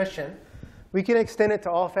more efficient, we can extend it to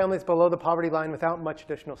all families below the poverty line without much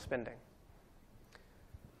additional spending.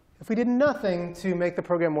 If we did nothing to make the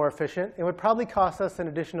program more efficient, it would probably cost us an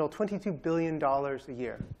additional $22 billion a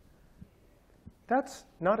year. That's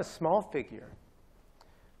not a small figure.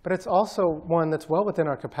 But it's also one that's well within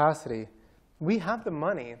our capacity. We have the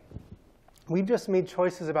money. We've just made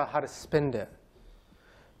choices about how to spend it.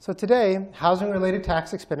 So today, housing-related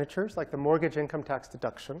tax expenditures, like the mortgage income tax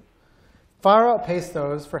deduction, far outpace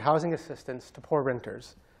those for housing assistance to poor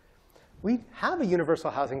renters. We have a universal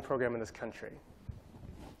housing program in this country.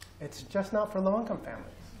 It's just not for low-income families.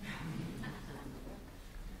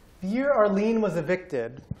 The year Arlene was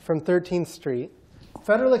evicted from 13th Street,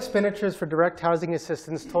 federal expenditures for direct housing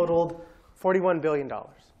assistance totaled $41 billion.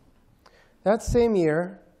 That same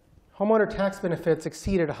year, homeowner tax benefits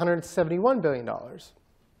exceeded $171 billion.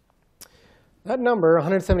 That number,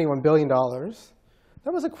 $171 billion,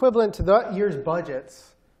 that was equivalent to that year's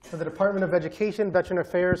budgets for the Department of Education, Veteran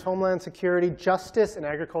Affairs, Homeland Security, Justice, and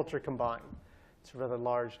Agriculture combined. It's a rather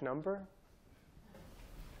large number.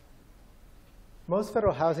 Most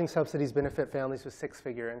federal housing subsidies benefit families with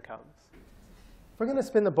six-figure incomes. we're going to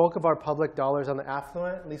spend the bulk of our public dollars on the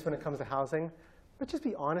affluent, at least when it comes to housing. Let's just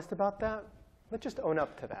be honest about that. Let's just own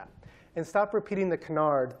up to that. And stop repeating the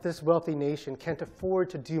canard, this wealthy nation can't afford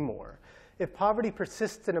to do more. If poverty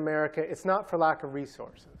persists in America, it's not for lack of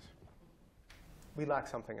resources. We lack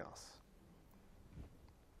something else.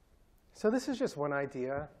 So this is just one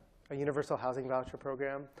idea, a universal housing voucher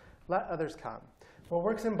program. Let others come. What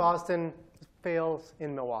works in Boston fails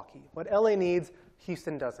in Milwaukee. What LA needs,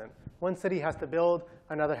 Houston doesn't. One city has to build,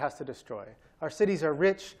 another has to destroy. Our cities are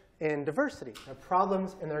rich in diversity, their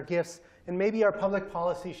problems and their gifts, and maybe our public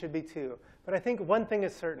policy should be too. But I think one thing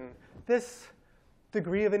is certain. This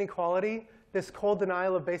degree of inequality, this cold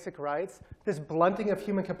denial of basic rights, this blunting of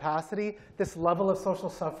human capacity, this level of social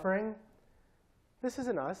suffering, this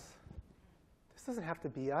isn't us. This doesn't have to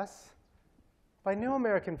be us. By no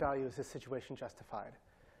American value is this situation justified.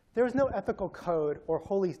 There is no ethical code or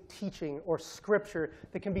holy teaching or scripture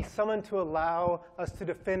that can be summoned to allow us to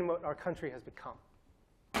defend what our country has become.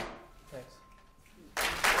 Thanks.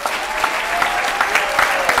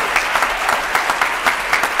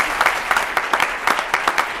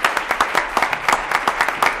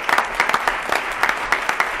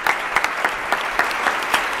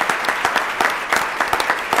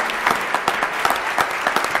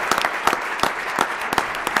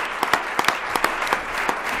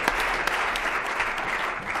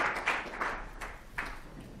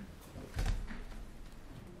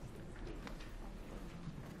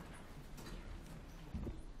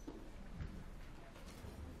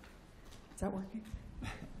 Is that working?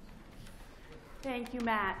 Thank you,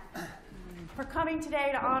 Matt, for coming today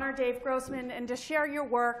to honor Dave Grossman and to share your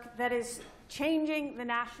work that is changing the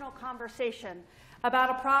national conversation about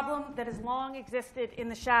a problem that has long existed in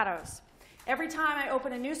the shadows. Every time I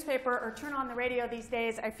open a newspaper or turn on the radio these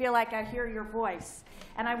days, I feel like I hear your voice,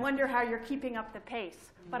 and I wonder how you're keeping up the pace.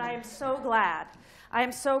 But I am so glad. I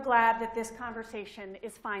am so glad that this conversation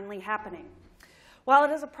is finally happening. While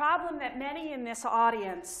it is a problem that many in this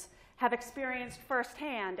audience have experienced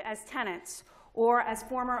firsthand as tenants or as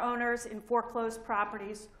former owners in foreclosed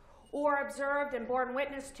properties, or observed and borne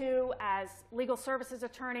witness to as legal services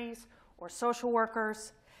attorneys or social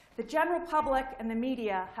workers, the general public and the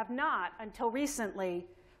media have not, until recently,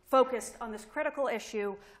 focused on this critical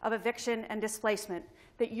issue of eviction and displacement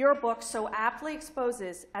that your book so aptly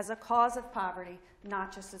exposes as a cause of poverty,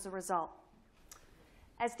 not just as a result.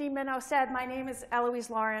 As Dean Minot said, my name is Eloise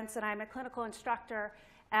Lawrence, and I'm a clinical instructor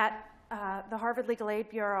at the Harvard Legal Aid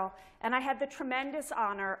Bureau, and I had the tremendous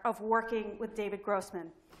honor of working with David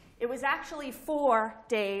Grossman. It was actually for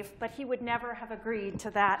Dave, but he would never have agreed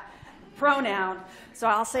to that pronoun, so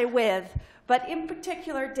I'll say with. But in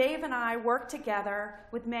particular, Dave and I worked together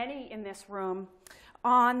with many in this room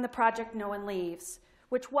on the project No One Leaves,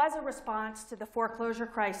 which was a response to the foreclosure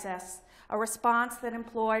crisis, a response that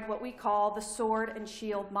employed what we call the sword and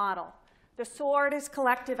shield model. The sword is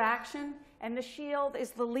collective action, and the shield is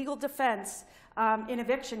the legal defense in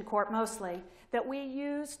eviction court mostly that we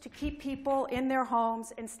use to keep people in their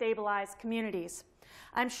homes and stabilize communities.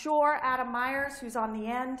 I'm sure Adam Myers, who's on the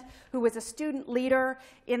end, who was a student leader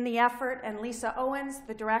in the effort, and Lisa Owens,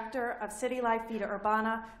 the director of City Life Vida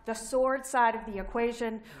Urbana, the sword side of the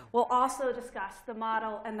equation, will also discuss the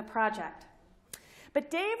model and the project. But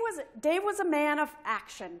Dave was a man of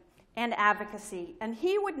action and advocacy, and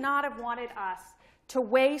he would not have wanted us to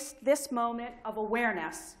waste this moment of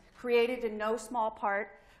awareness, created in no small part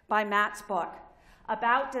by Matt's book,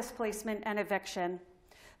 about displacement and eviction,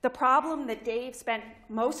 the problem that Dave spent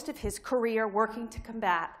most of his career working to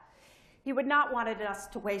combat. He would not wanted us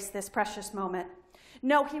to waste this precious moment.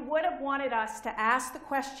 No, he would have wanted us to ask the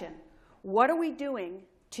question, what are we doing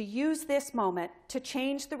to use this moment to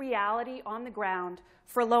change the reality on the ground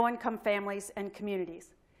for low-income families and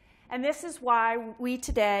communities? And this is why we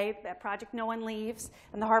today, at Project No One Leaves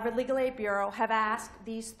and the Harvard Legal Aid Bureau, have asked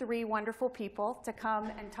these three wonderful people to come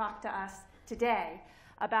and talk to us today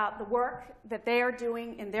about the work that they are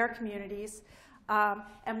doing in their communities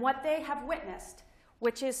and what they have witnessed,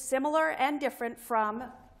 which is similar and different from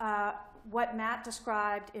what Matt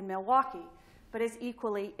described in Milwaukee, but is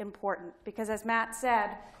equally important. Because as Matt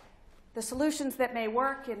said, the solutions that may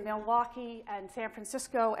work in Milwaukee and San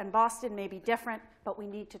Francisco and Boston may be different, but we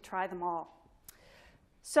need to try them all.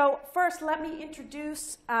 So first, let me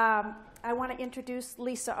introduce, I want to introduce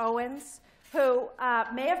Lisa Owens, who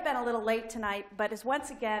may have been a little late tonight, but is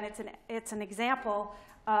once again, it's an example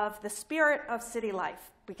of the spirit of city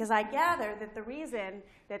life. Because I gather that the reason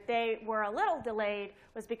that they were a little delayed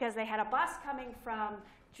was because they had a bus coming from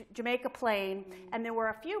Jamaica Plain, and there were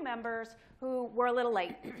a few members who were a little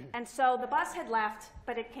late. And so the bus had left,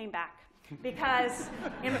 but it came back. because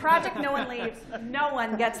in Project No One Leaves, no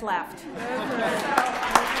one gets left.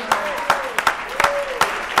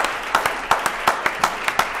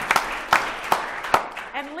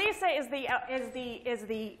 And Lisa is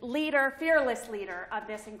the leader, fearless leader of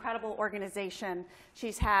this incredible organization.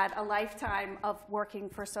 She's had a lifetime of working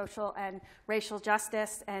for social and racial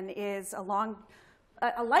justice and is a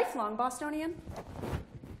lifelong Bostonian.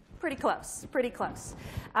 Pretty close, pretty close.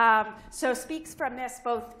 So speaks from this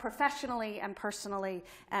both professionally and personally,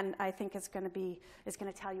 and I think is going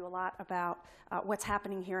to tell you a lot about what's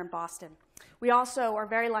happening here in Boston. We also are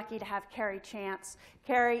very lucky to have Kerry Chance.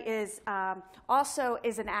 Kerry is also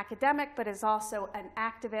an academic, but is also an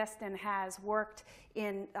activist and has worked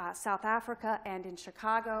in South Africa and in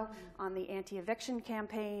Chicago on the anti-eviction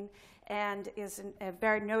campaign, and is a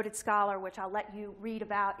very noted scholar, which I'll let you read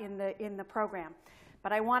about in the program.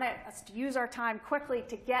 But I want us to use our time quickly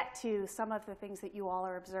to get to some of the things that you all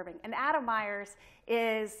are observing. And Adam Myers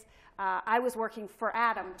is, I was working for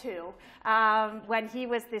Adam too, when he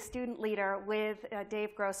was the student leader with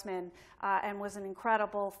Dave Grossman, and was an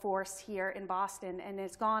incredible force here in Boston, and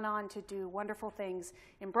has gone on to do wonderful things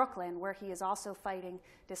in Brooklyn, where he is also fighting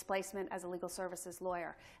displacement as a legal services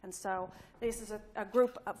lawyer. And so this is a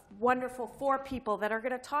group of wonderful 4 people that are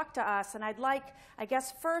going to talk to us. And I'd like, I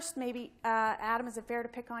guess first maybe, Adam, is it fair to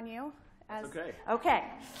pick on you? Okay. Okay.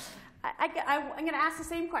 I'm going to ask the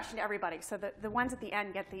same question to everybody, so the ones at the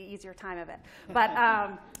end get the easier time of it. But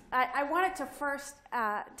I wanted to first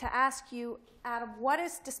to ask you, Adam, what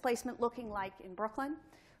is displacement looking like in Brooklyn?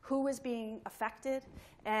 Who is being affected?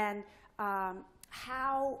 And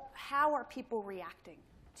how are people reacting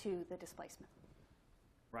to the displacement?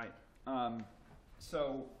 Right.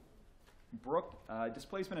 So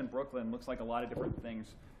displacement in Brooklyn looks like a lot of different things.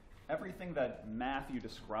 Everything that Matthew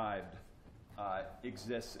described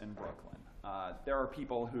exists in Brooklyn. There are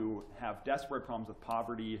people who have desperate problems with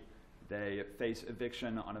poverty. They face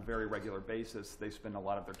eviction on a very regular basis. They spend a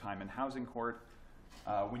lot of their time in housing court.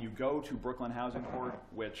 When you go to Brooklyn Housing Court,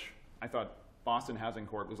 which I thought Boston Housing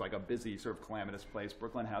Court was like a busy, sort of calamitous place,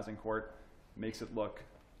 Brooklyn Housing Court makes it look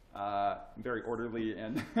very orderly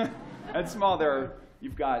and, and small.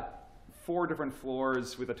 You've got 4 different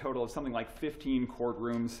floors with a total of something like 15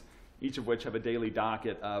 courtrooms, each of which have a daily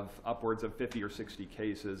docket of upwards of 50 or 60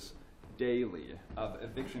 cases daily of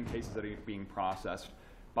eviction cases that are being processed.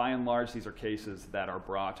 By and large, these are cases that are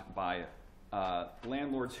brought by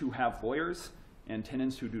landlords who have lawyers and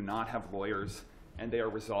tenants who do not have lawyers, and they are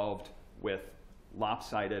resolved with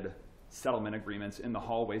lopsided settlement agreements in the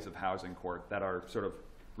hallways of housing court that are sort of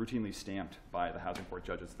routinely stamped by the housing court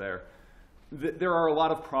judges there. There are a lot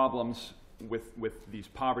of problems with these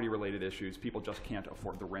poverty-related issues. People just can't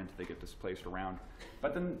afford the rent. They get displaced around.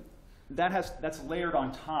 But then that's layered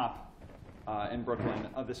on top in Brooklyn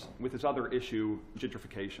with this other issue,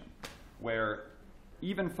 gentrification, where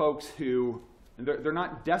even folks who, they're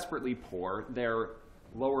not desperately poor, they're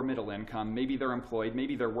lower middle income, maybe they're employed,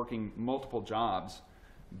 maybe they're working multiple jobs,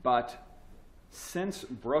 but since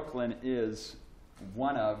Brooklyn is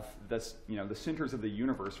one of the centers of the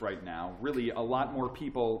universe right now, really a lot more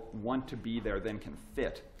people want to be there than can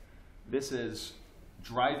fit. This is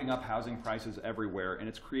driving up housing prices everywhere, and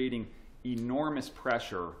it's creating enormous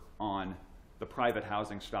pressure on the private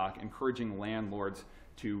housing stock, encouraging landlords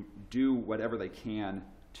to do whatever they can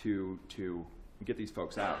to get these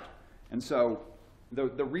folks out. And so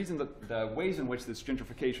the reason that the ways in which this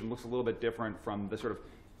gentrification looks a little bit different from the sort of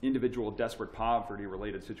individual desperate poverty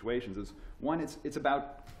related situations is, one, it's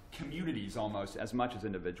about communities almost as much as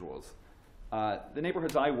individuals. The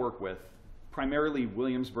neighborhoods I work with, primarily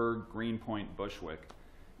Williamsburg, Greenpoint, Bushwick,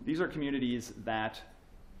 these are communities that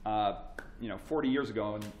 40 years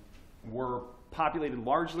ago were populated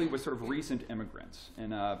largely with sort of recent immigrants.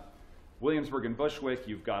 In Williamsburg and Bushwick,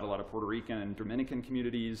 you've got a lot of Puerto Rican and Dominican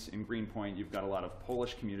communities. In Greenpoint, you've got a lot of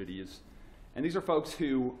Polish communities. And these are folks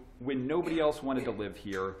who, when nobody else wanted to live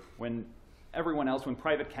here, when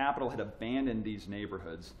private capital had abandoned these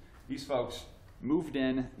neighborhoods, these folks moved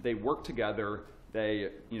in, they worked together, they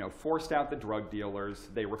forced out the drug dealers,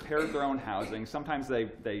 they repaired their own housing. Sometimes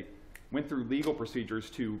they went through legal procedures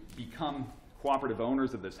to become cooperative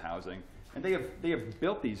owners of this housing. And they have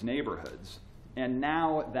built these neighborhoods. And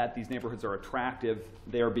now that these neighborhoods are attractive,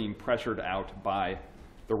 they are being pressured out by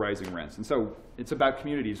the rising rents. And so it's about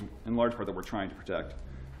communities in large part that we're trying to protect.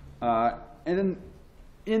 And then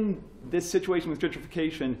in this situation with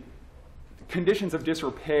gentrification, conditions of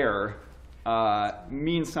disrepair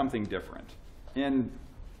mean something different.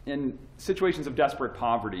 In situations of desperate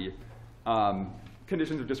poverty,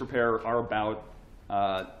 conditions of disrepair are about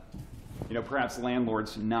perhaps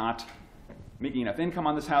landlords not making enough income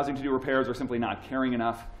on this housing to do repairs or simply not caring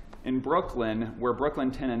enough. In Brooklyn, where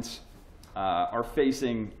Brooklyn tenants are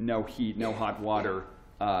facing no heat, no hot water,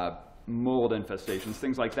 mold infestations,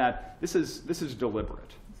 things like that, this is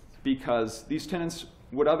deliberate, because these tenants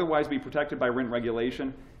would otherwise be protected by rent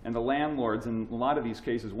regulation, and the landlords in a lot of these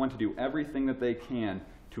cases want to do everything that they can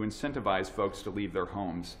to incentivize folks to leave their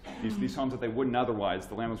homes. These homes that they wouldn't otherwise,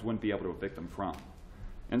 the landlords wouldn't be able to evict them from.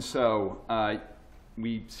 And so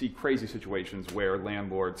we see crazy situations where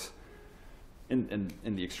landlords, in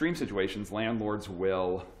the extreme situations, landlords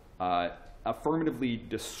will affirmatively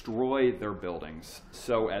destroy their buildings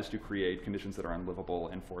so as to create conditions that are unlivable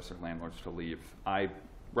and force their landlords to leave. I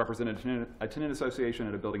represented a tenant association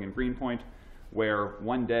at a building in Greenpoint where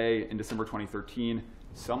one day in December 2013,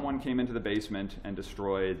 someone came into the basement and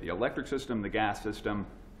destroyed the electric system, the gas system,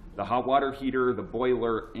 the hot water heater, the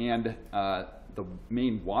boiler, and the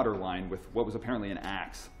main water line with what was apparently an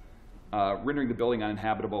axe, rendering the building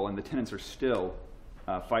uninhabitable, and the tenants are still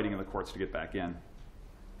fighting in the courts to get back in.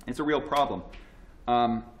 It's a real problem.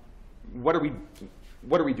 What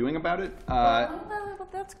are we doing about it? Well,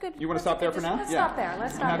 that's good. You want to stop there for now? Let's stop there.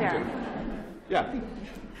 Let's stop there.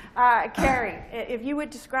 Yeah. Kerry, if you would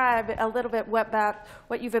describe a little bit about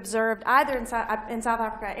what you've observed either in South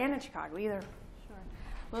Africa and in Chicago, either. Sure.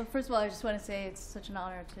 Well, first of all, I just want to say it's such an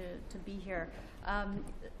honor to be here.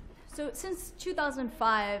 So since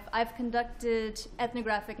 2005, I've conducted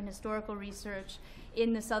ethnographic and historical research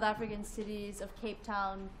in the South African cities of Cape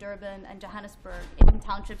Town, Durban, and Johannesburg, in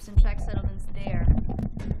townships and shack settlements there.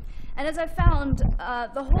 And as I found,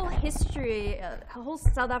 the whole history, whole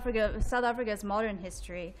South Africa's modern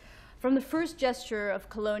history, from the first gesture of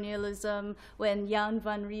colonialism when Jan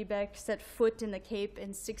van Riebeeck set foot in the Cape in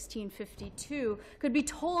 1652, could be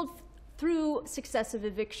told through successive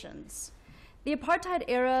evictions. The apartheid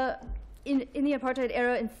era, in the apartheid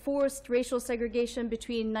era, enforced racial segregation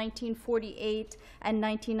between 1948 and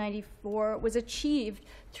 1994 was achieved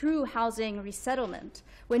through housing resettlement,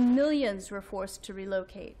 when millions were forced to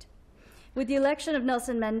relocate. With the election of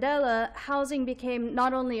Nelson Mandela, housing became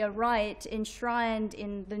not only a right enshrined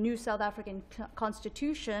in the new South African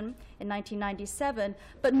Constitution in 1997,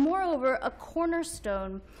 but moreover a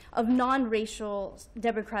cornerstone of non-racial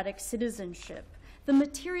democratic citizenship, the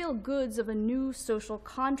material goods of a new social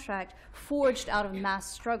contract forged out of mass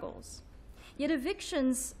struggles. Yet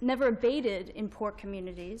evictions never abated in poor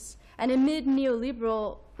communities, and amid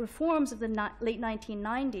neoliberal reforms of the late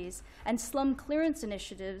 1990s and slum clearance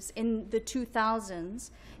initiatives in the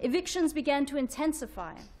 2000s, evictions began to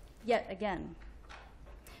intensify yet again.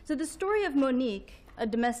 So the story of Monique, a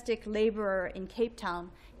domestic laborer in Cape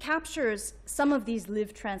Town, captures some of these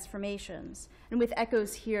lived transformations, and with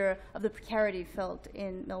echoes here of the precarity felt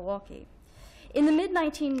in Milwaukee. In the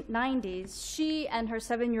mid-1990s, she and her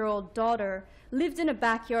 7-year-old daughter lived in a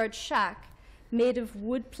backyard shack made of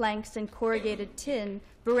wood planks and corrugated tin,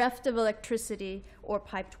 bereft of electricity or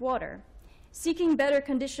piped water. Seeking better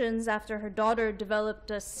conditions after her daughter developed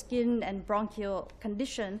a skin and bronchial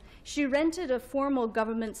condition, she rented a formal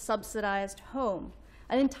government-subsidized home,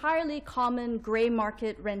 an entirely common gray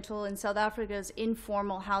market rental in South Africa's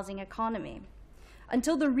informal housing economy,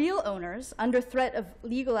 until the real owners, under threat of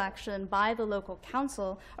legal action by the local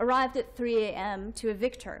council, arrived at 3 a.m. to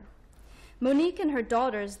evict her. Monique and her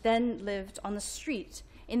daughters then lived on the street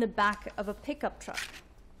in the back of a pickup truck.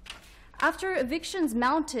 After evictions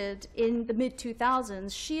mounted in the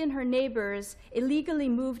mid-2000s, she and her neighbors illegally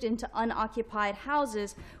moved into unoccupied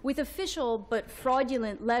houses with official but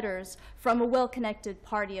fraudulent letters from a well-connected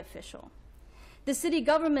party official. The city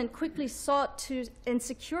government quickly sought to and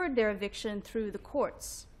secured their eviction through the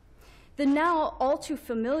courts. The now all too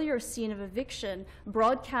familiar scene of eviction,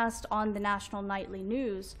 broadcast on the national nightly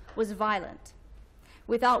news, was violent.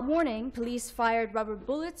 Without warning, police fired rubber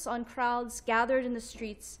bullets on crowds gathered in the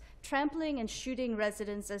streets, trampling and shooting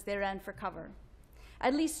residents as they ran for cover.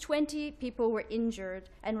 At least 20 people were injured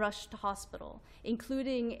and rushed to hospital,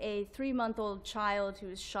 including a 3-month-old child who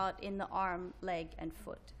was shot in the arm, leg, and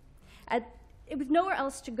foot. With nowhere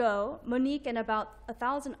else to go, Monique and about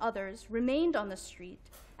 1,000 others remained on the street,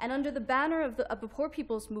 and under the banner of the Poor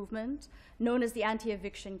People's Movement, known as the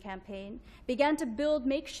Anti-Eviction Campaign, began to build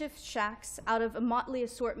makeshift shacks out of a motley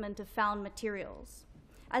assortment of found materials.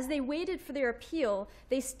 As they waited for their appeal,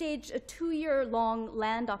 they staged a 2-year-long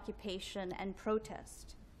land occupation and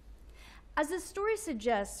protest. As the story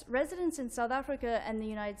suggests, residents in South Africa and the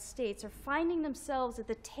United States are finding themselves at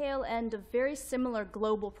the tail end of very similar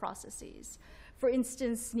global processes. For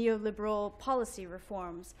instance, neoliberal policy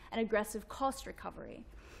reforms and aggressive cost recovery.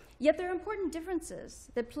 Yet there are important differences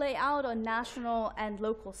that play out on national and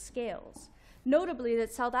local scales. Notably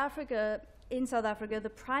that South Africa in South Africa, the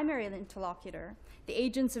primary interlocutor, the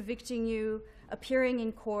agents evicting you, appearing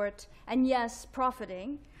in court, and yes,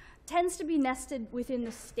 profiting, tends to be nested within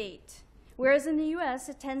the state. Whereas in the US,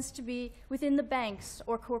 it tends to be within the banks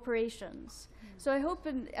or corporations. So I hope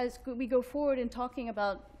as we go forward in talking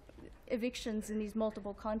about evictions in these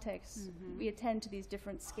multiple contexts, we attend to these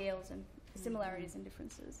different scales and similarities and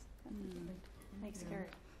differences. Thanks, Kerry.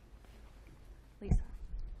 Lisa.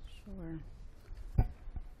 Sure.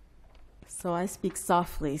 So I speak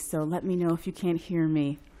softly, so let me know if you can't hear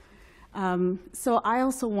me. So I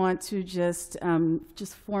also want to just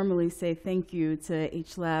formally say thank you to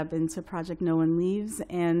HLab and to Project No One Leaves,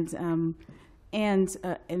 and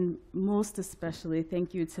most especially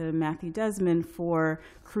thank you to Matthew Desmond for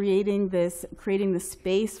creating the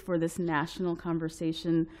space for this national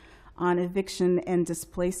conversation on eviction and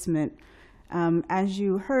displacement. As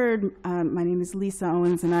you heard, my name is Lisa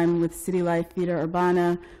Owens, and I'm with City Life Vida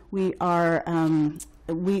Urbana. We are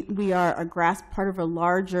part of a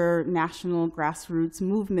larger national grassroots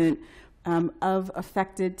movement of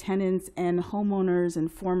affected tenants and homeowners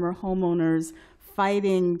and former homeowners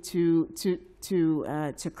fighting to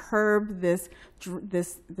curb this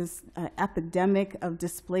epidemic of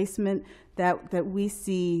displacement that we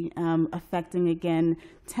see affecting, again,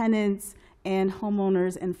 tenants and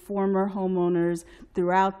homeowners and former homeowners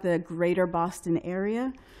throughout the greater Boston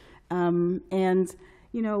area. And,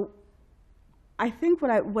 you know, I think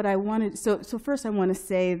what I wanted, so first I want to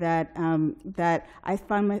say that that I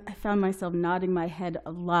found myself nodding my head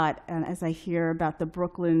a lot as I hear about the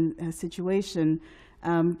Brooklyn situation.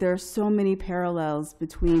 There are so many parallels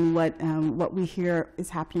between what we hear is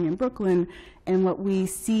happening in Brooklyn and what we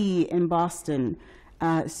see in Boston.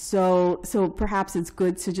 So perhaps it's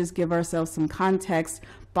good to just give ourselves some context.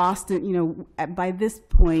 Boston, you know, by this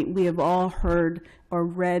point, we have all heard or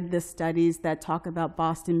read the studies that talk about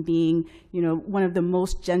Boston being, you know, one of the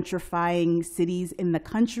most gentrifying cities in the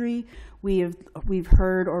country. We've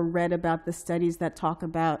heard or read about the studies that talk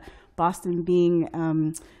about Boston being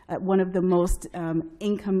one of the most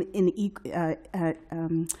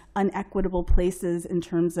unequitable places in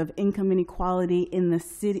terms of income inequality in the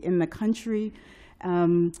city, in the country.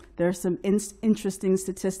 There are some interesting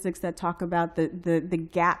statistics that talk about the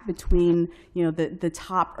gap between, you know, the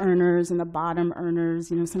top earners and the bottom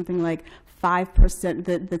earners. You know, something like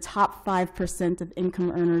 5%. The top 5% of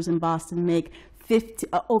income earners in Boston make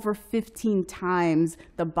over 15 times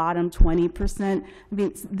the bottom 20%. I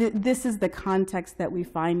mean, this is the context that we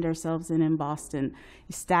find ourselves in Boston.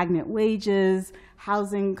 Stagnant wages,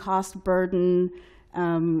 housing cost burden.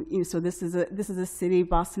 You know, so this is a city.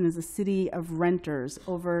 Boston is a city of renters.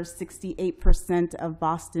 Over 68% of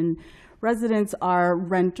Boston residents are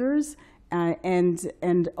renters,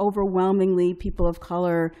 and overwhelmingly people of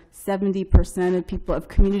color. 70% of people of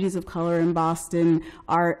communities of color in Boston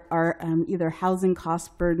are either housing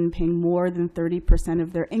cost burden, paying more than 30%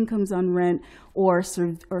 of their incomes on rent, or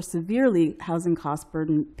severely housing cost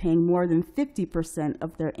burden, paying more than 50%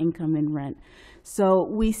 of their income in rent. So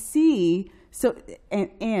we see. So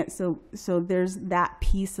there's that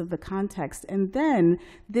piece of the context, and then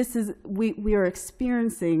we are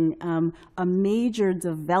experiencing a major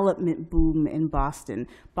development boom in Boston.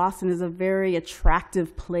 Boston is a very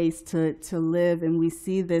attractive place to live, and we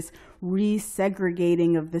see this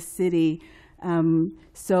resegregating of the city.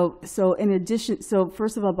 So in addition, so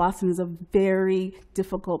first of all, Boston is a very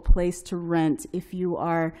difficult place to rent if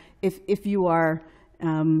you're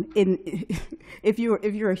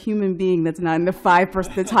a human being that's not in the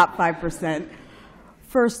top 5%,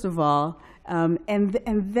 first of all, and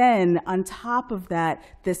then on top of that,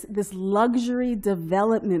 this luxury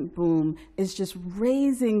development boom is just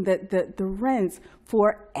raising the rents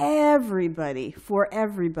for everybody.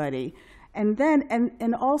 And then,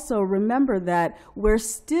 and also remember that we're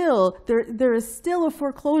still, there is still a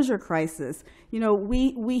foreclosure crisis. You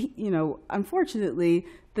know, unfortunately,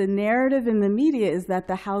 the narrative in the media is that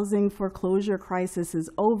the housing foreclosure crisis is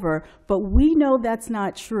over, but we know that's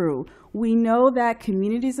not true. We know that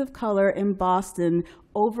communities of color in Boston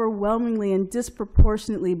overwhelmingly and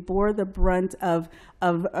disproportionately bore the brunt of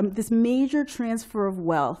this major transfer of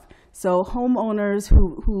wealth. So homeowners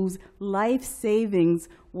whose life savings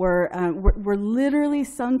were literally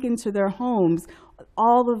sunk into their homes,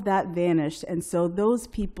 all of that vanished. And so those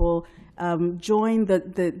people join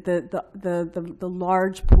the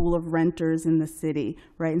large pool of renters in the city,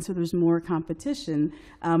 right? And so there's more competition,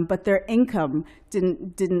 but their income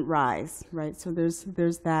didn't rise, right? So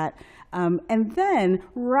there's that. And then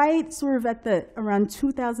right sort of around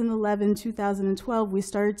 2011, 2012, we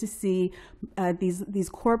started to see these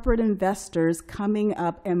corporate investors coming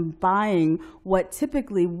up and buying what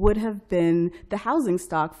typically would have been the housing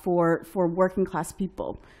stock for working class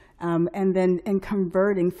people. And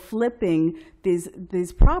converting, flipping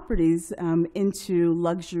these properties into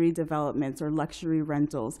luxury developments or luxury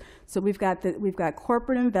rentals. So we've got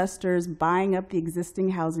corporate investors buying up the existing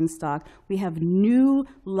housing stock. We have new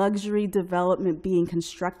luxury development being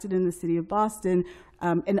constructed in the city of Boston,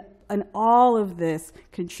 and all of this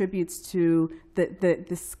contributes to the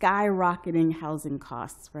skyrocketing housing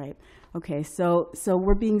costs, right? Okay, so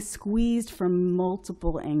we're being squeezed from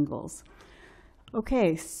multiple angles.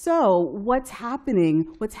 Okay, so what's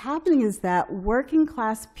happening? What's happening is that working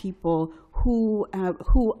class people who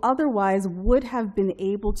otherwise would have been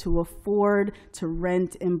able to afford to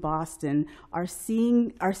rent in Boston are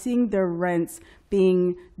seeing their rents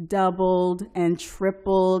being doubled and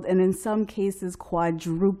tripled, and in some cases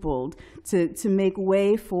quadrupled to make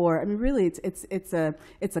way for. I mean, really, it's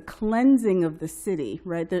a cleansing of the city,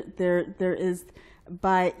 right? There is.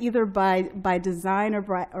 Either by design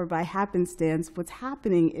or by happenstance, what's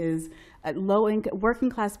happening is working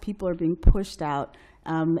class people are being pushed out,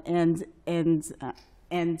 and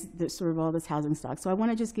there's sort of all this housing stock. So I want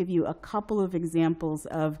to just give you a couple of examples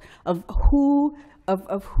of who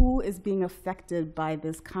is being affected by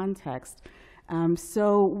this context.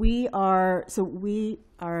 So we are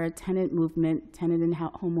a tenant and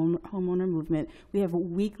homeowner movement. We have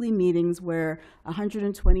weekly meetings where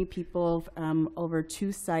 120 people over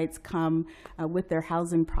 2 sites come with their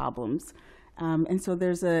housing problems. And so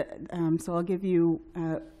so I'll give you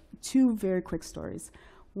 2 very quick stories.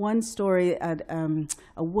 One story,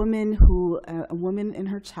 a woman and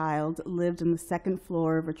her child lived on the 2nd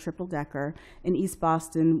floor of a triple-decker in East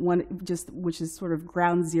Boston, which is sort of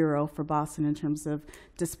ground zero for Boston in terms of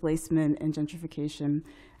displacement and gentrification.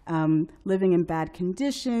 Living in bad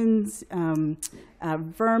conditions,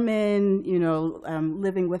 vermin,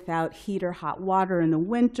 living without heat or hot water in the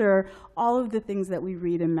winter, all of the things that we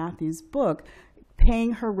read in Matthew's book.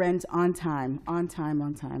 Paying her rent on time.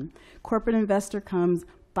 Corporate investor comes,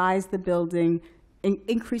 buys the building,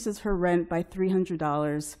 increases her rent by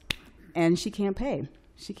 $300, and she can't pay.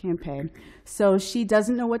 So she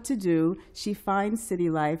doesn't know what to do. She finds City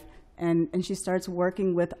Life, and she starts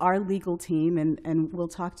working with our legal team, and we'll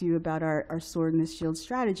talk to you about our sword and the shield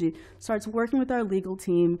strategy, starts working with our legal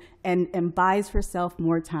team and buys herself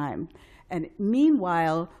more time. And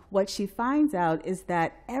meanwhile, what she finds out is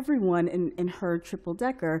that everyone in her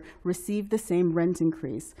triple-decker received the same rent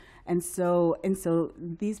increase. And so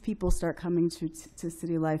these people start coming to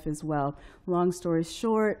City Life as well. Long story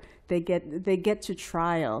short, they get to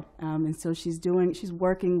trial. And so she's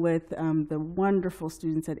working with the wonderful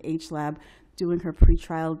students at H-Lab doing her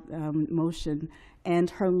pretrial motion. And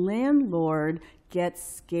her landlord gets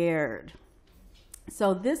scared.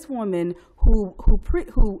 So this woman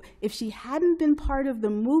who if she hadn't been part of the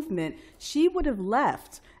movement, she would have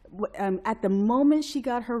left. At the moment she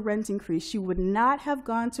got her rent increase, she would not have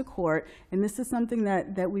gone to court, and this is something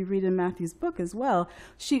that we read in Matthew's book as well.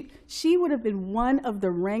 She would have been one of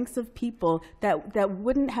the ranks of people that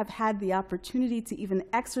wouldn't have had the opportunity to even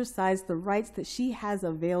exercise the rights that she has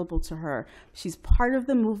available to her. She's part of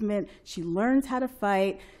the movement. She learns how to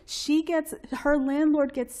fight. Her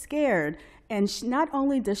landlord gets scared, and not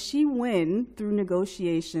only does she win through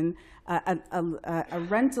negotiation a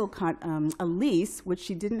rental a lease, which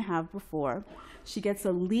she didn't have before. She gets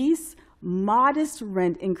a lease, modest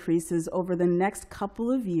rent increases over the next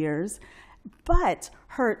couple of years, but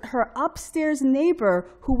her upstairs neighbor,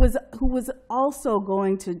 who was also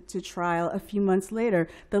going to trial a few months later,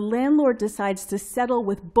 the landlord decides to settle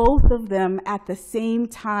with both of them at the same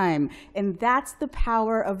time, and that's the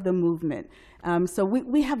power of the movement. So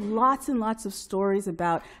we have lots and lots of stories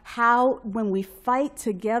about how when we fight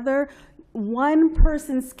together, one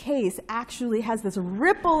person's case actually has this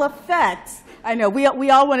ripple effect. I know, we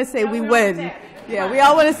all want to say we win. Yeah, we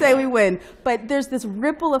all want to say we win. But there's this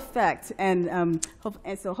ripple effect, and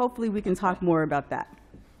so hopefully we can talk more about that.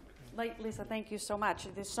 Lisa, thank you so much.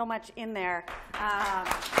 There's so much in there.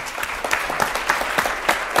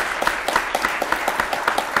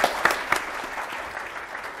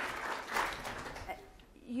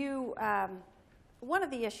 One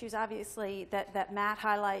of the issues, obviously, that Matt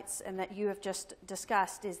highlights and that you have just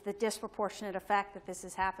discussed is the disproportionate effect that this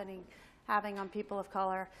is having having on people of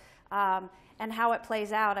color, and how it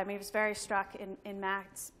plays out. I mean, I was very struck in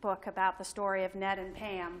Matt's book about the story of Ned and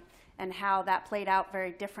Pam and how that played out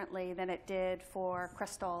very differently than it did for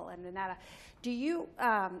Crystal and Annetta. Do you,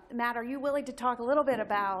 Matt, are you willing to talk a little bit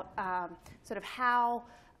about sort of how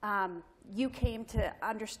you came to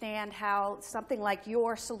understand how something like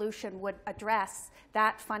your solution would address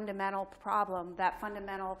that fundamental problem, that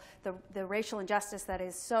fundamental, the racial injustice that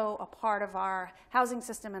is so a part of our housing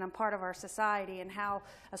system and a part of our society, and how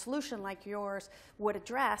a solution like yours would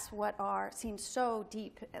address what seems so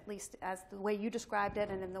deep, at least as the way you described it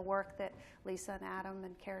and in the work that Lisa and Adam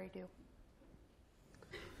and Kerry do?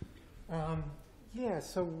 Yeah,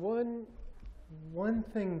 so one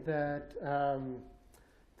thing that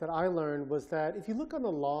that I learned was that if you look on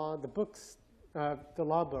the law, the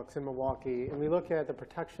law books in Milwaukee, and we look at the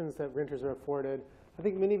protections that renters are afforded, I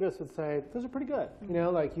think many of us would say those are pretty good. You know,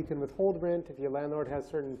 like you can withhold rent if your landlord has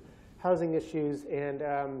certain housing issues, and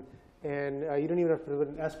you don't even have to put it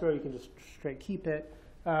in escrow. You can just straight keep it.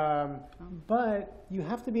 But you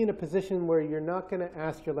have to be in a position where you're not going to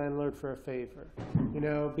ask your landlord for a favor, you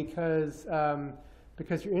know, because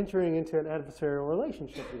you're entering into an adversarial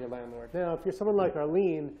relationship with your landlord. Now, if you're someone like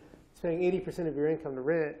Arlene, paying 80% of your income to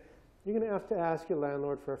rent, you're going to have to ask your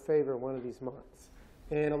landlord for a favor one of these months.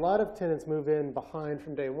 And a lot of tenants move in behind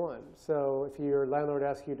from day one. So if your landlord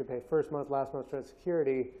asks you to pay first month, last month's rent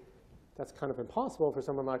security, that's kind of impossible for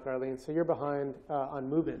someone like Arlene. So you're behind on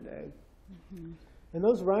move-in day. Mm-hmm. And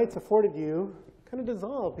those rights afforded you kind of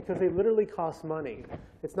dissolve because they literally cost money.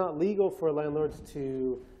 It's not legal for landlords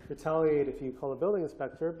to retaliate if you call a building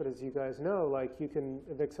inspector, but as you guys know, like you can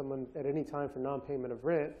evict someone at any time for non-payment of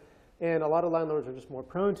rent. And a lot of landlords are just more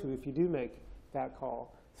prone to if you do make that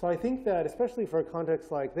call. So I think that especially for a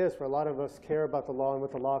context like this, where a lot of us care about the law and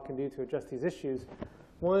what the law can do to address these issues,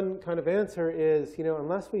 one kind of answer is, you know,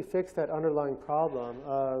 unless we fix that underlying problem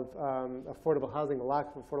of affordable housing, the lack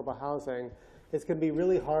of affordable housing, it's going to be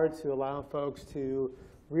really hard to allow folks to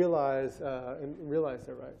realize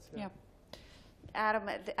their rights. Yeah. Adam,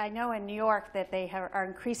 I know in New York that they are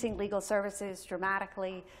increasing legal services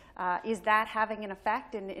dramatically. Is that having an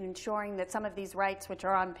effect in ensuring that some of these rights, which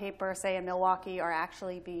are on paper, say in Milwaukee, are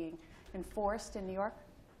actually being enforced in New York?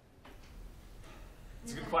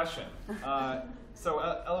 It's a good question. So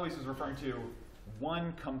Eloise was referring to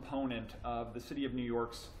one component of the City of New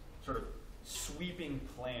York's sort of sweeping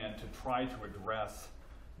plan to try to address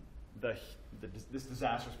this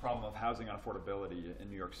disastrous problem of housing unaffordability in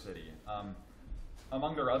New York City.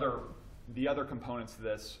 Among the other components to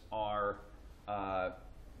this are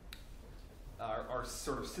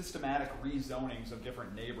sort of systematic rezonings of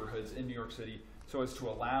different neighborhoods in New York City so as to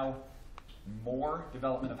allow more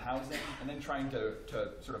development of housing, and then trying to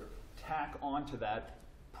sort of tack onto that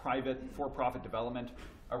private for-profit development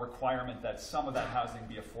a requirement that some of that housing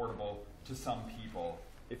be affordable to some people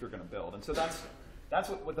if you're going to build. And so that's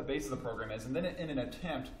what the base of the program is. And then in an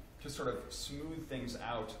attempt to sort of smooth things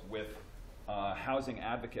out with housing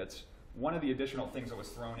advocates, one of the additional things that was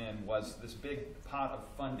thrown in was this big pot of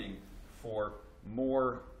funding for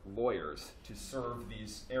more lawyers to serve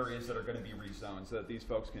these areas that are going to be rezoned so that these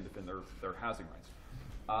folks can defend their housing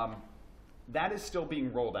rights. That is still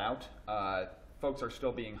being rolled out. Folks are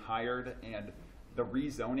still being hired, and the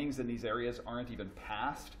rezonings in these areas aren't even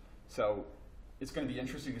passed. So it's going to be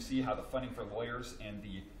interesting to see how the funding for lawyers and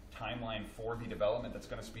the timeline for the development that's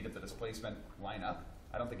going to speed up the displacement line up.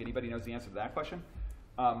 I don't think anybody knows the answer to that question.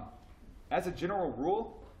 As a general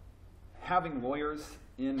rule, having lawyers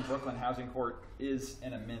in Brooklyn Housing Court is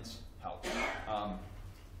an immense help.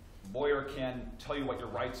 Lawyer can tell you what your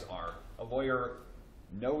rights are. A lawyer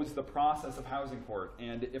knows the process of housing court,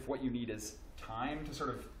 and if what you need is time to sort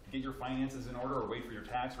of get your finances in order or wait for your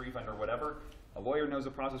tax refund or whatever, a lawyer knows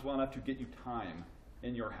the process well enough to get you time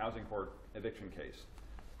in your housing court eviction case.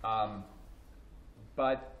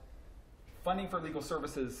 But funding for legal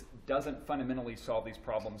services doesn't fundamentally solve these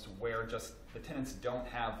problems where just the tenants don't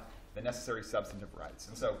have the necessary substantive rights.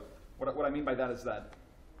 And so what I mean by that is that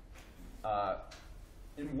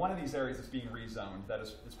in one of these areas that's being rezoned, that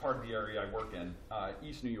is part of the area I work in,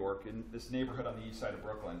 East New York, in this neighborhood on the east side of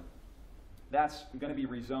Brooklyn, that's going to be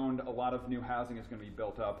rezoned. A lot of new housing is going to be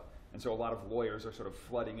built up, and so a lot of lawyers are sort of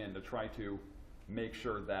flooding in to try to make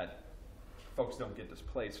sure that folks don't get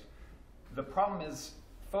displaced. The problem is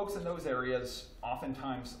folks in those areas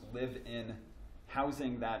oftentimes live in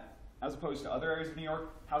housing that, as opposed to other areas of New York,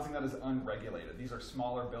 housing that is unregulated. These are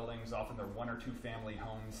smaller buildings, often they're 1 or 2 family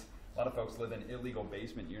homes. A lot of folks live in illegal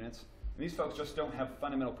basement units. And these folks just don't have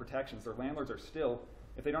fundamental protections. Their landlords are still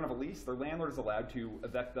if they don't have a lease, their landlord is allowed to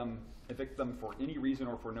evict them for any reason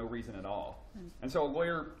or for no reason at all. And so a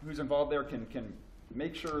lawyer who's involved there can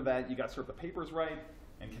make sure that you got sort of the papers right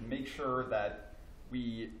and can make sure that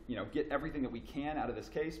we get everything that we can out of this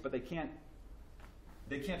case, but they can't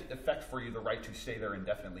effect for you the right to stay there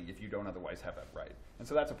indefinitely if you don't otherwise have that right. And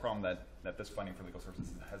so that's a problem that this funding for legal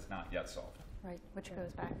services has not yet solved. Right, which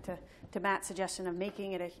goes back to Matt's suggestion of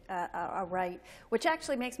making it a right, which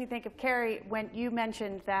actually makes me think of, Kerry, when you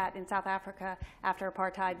mentioned that in South Africa after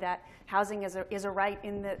apartheid that housing is a right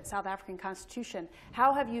in the South African Constitution.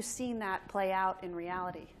 How have you seen that play out in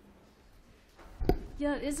reality?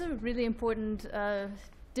 Yeah, it is a really important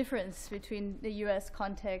difference between the U.S.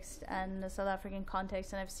 context and the South African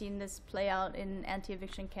context, and I've seen this play out in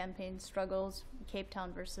anti-eviction campaign struggles, Cape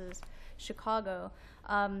Town versus Chicago.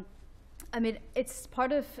 I mean, it's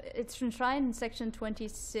enshrined in Section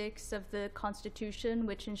 26 of the Constitution,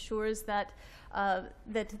 which ensures that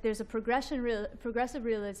that there's a progressive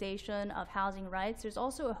realization of housing rights. There's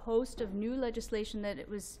also a host of new legislation that it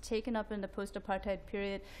was taken up in the post-apartheid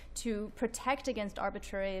period to protect against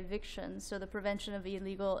arbitrary evictions. So the Prevention of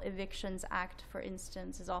Illegal Evictions Act, for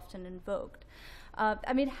instance, is often invoked.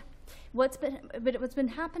 I mean, what's been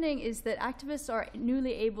happening is that activists are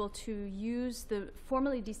newly able to use the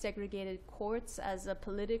formerly desegregated courts as a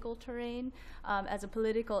political terrain, as a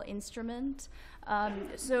political instrument.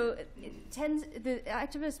 So the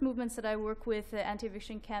activist movements that I work with, the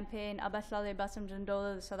anti-eviction campaign, Abahlale Basam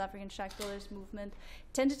Jandola, the South African Shack Builders movement,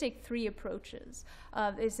 tend to take three approaches.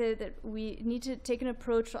 They say that we need to take an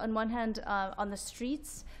approach on one hand on the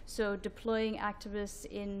streets, so deploying activists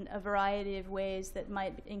in a variety of ways that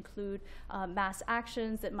might include mass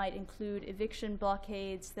actions, that might include eviction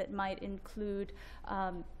blockades, that might include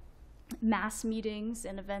mass meetings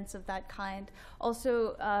and events of that kind.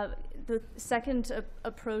 Also, the second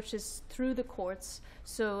approach is through the courts,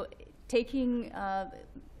 so taking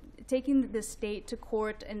the state to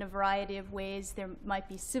court in a variety of ways. There might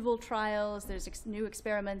be civil trials, there's new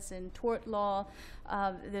experiments in tort law,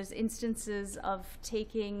 there's instances of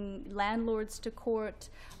taking landlords to court,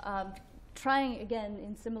 trying again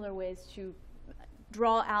in similar ways to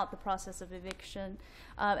draw out the process of eviction.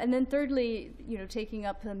 And then thirdly, taking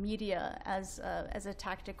up the media as a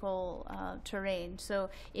tactical terrain. So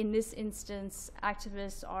in this instance,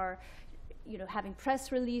 activists are having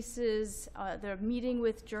press releases, they're meeting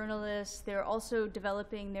with journalists, they're also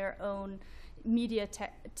developing their own media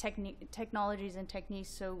technologies and techniques,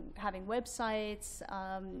 so having websites,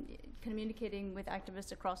 communicating with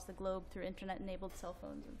activists across the globe through internet-enabled cell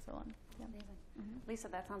phones and so on. Yeah. Amazing. Mm-hmm. Lisa,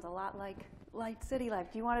 that sounds a lot like City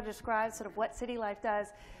Life. Do you want to describe sort of what City Life does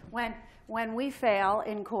when we fail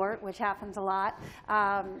in court, which happens a lot?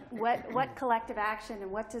 What collective action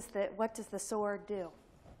and what does the sword do?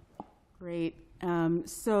 Great.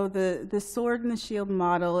 So the sword and the shield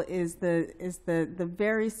model is the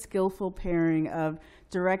very skillful pairing of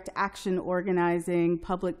direct action organizing,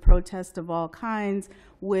 public protest of all kinds,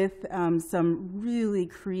 with some really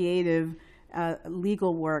creative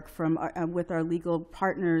legal work from with our legal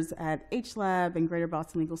partners at HLab and Greater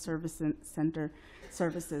Boston Legal Center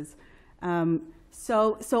Services.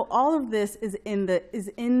 So all of this is in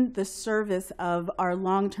the service of our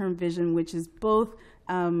long-term vision, which is both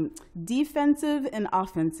defensive and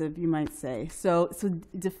offensive, you might say. So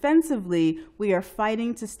defensively, we are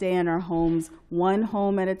fighting to stay in our homes, one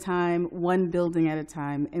home at a time, one building at a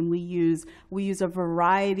time, and we use a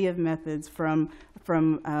variety of methods from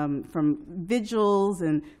vigils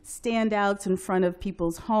and standouts in front of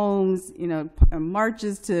people's homes,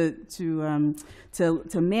 marches to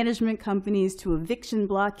management companies, to eviction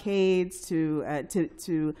blockades,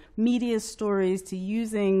 to media stories,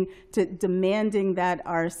 to demanding that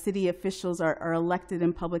our city officials, our elected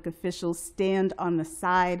and public officials, stand on the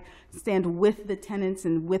side, stand with the tenants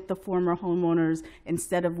and with the former homeowners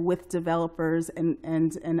instead of with developers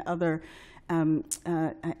and other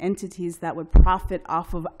entities that would profit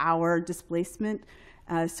off of our displacement.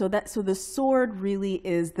 So the sword really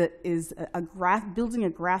is building a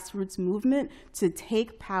grassroots movement to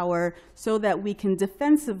take power so that we can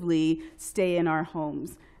defensively stay in our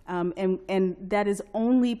homes. And that is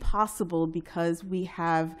only possible because we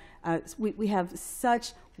have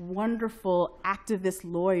such wonderful activist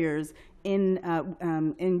lawyers in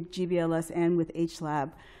GBLS and with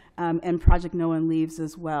HLab. And Project No One Leaves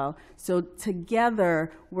as well. So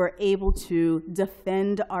together, we're able to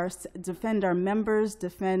defend our members,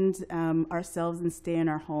 defend ourselves, and stay in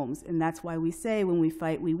our homes. And that's why we say when we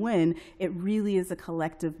fight, we win. It really is a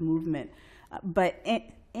collective movement.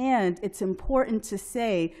 And it's important to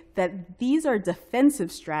say that these are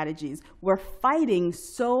defensive strategies. We're fighting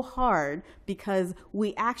so hard because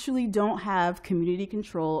we actually don't have community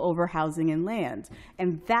control over housing and land.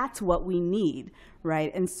 And that's what we need,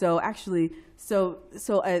 right? And so actually,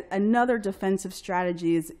 another defensive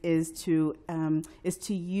strategy is to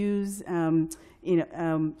use kind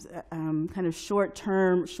of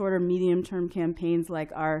shorter, medium-term campaigns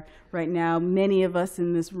like right now. Many of us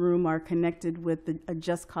in this room are connected with a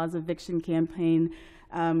Just Cause Eviction campaign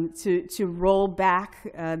to roll back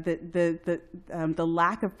the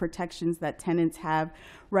lack of protections that tenants have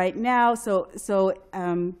right now. So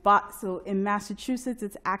in Massachusetts,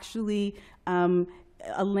 it's actually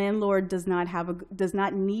a landlord does not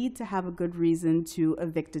need to have a good reason to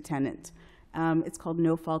evict a tenant. It's called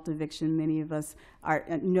no-fault eviction. Many of us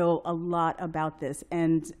know a lot about this,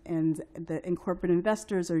 and corporate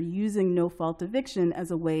investors are using no-fault eviction as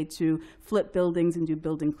a way to flip buildings and do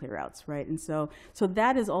building clearouts, right? And so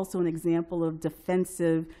that is also an example of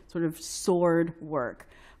defensive sort of sword work.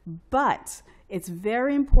 But it's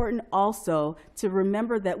very important also to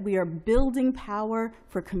remember that we are building power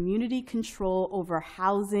for community control over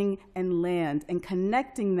housing and land, and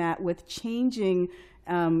connecting that with changing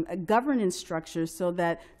governance structures so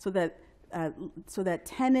that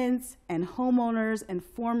tenants and homeowners and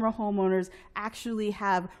former homeowners actually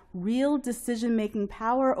have real decision-making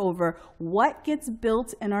power over what gets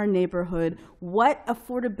built in our neighborhood, what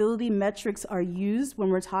affordability metrics are used when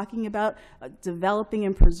we're talking about developing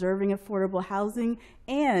and preserving affordable housing,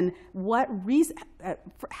 and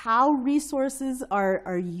how resources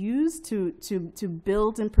are used to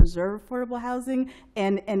build and preserve affordable housing,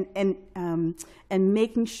 and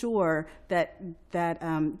making sure that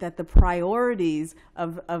the priorities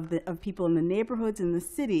of people in the neighborhoods in the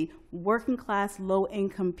city, working class, low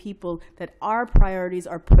income people, that our priorities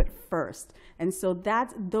are put first. And so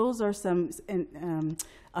those are some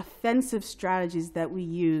offensive strategies that we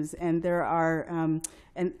use, and there are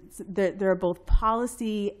both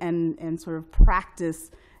policy and sort of practice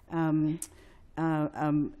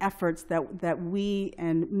efforts that we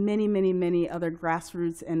and many other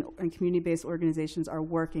grassroots and community-based organizations are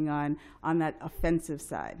working on that offensive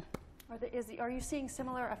side. Are you seeing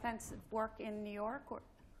similar offensive work in New York? Or?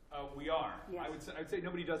 We are. Yes. I would say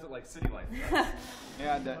nobody does it like City Life does.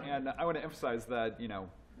 and I want to emphasize that, you know,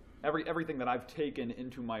 everything that I've taken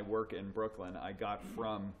into my work in Brooklyn, I got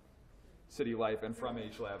from City Life and from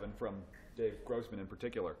HLab and from Dave Grossman in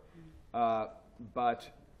particular.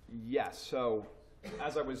 But yes, so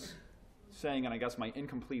as I was saying, and I guess my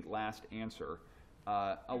incomplete last answer,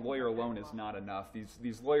 a lawyer alone is not enough.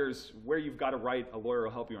 These lawyers, where you've got a right, a lawyer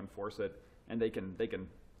will help you enforce it, and they can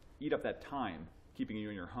eat up that time keeping you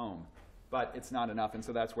in your home, but it's not enough, and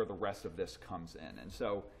so that's where the rest of this comes in. And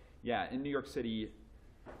so, yeah, in New York City,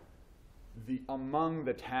 among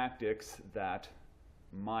the tactics that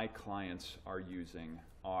my clients are using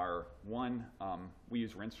are, one, we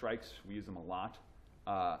use rent strikes. We use them a lot.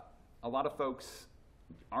 A lot of folks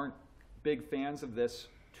aren't big fans of this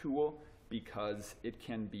tool because it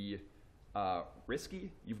can be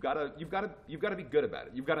risky. You've got to be good about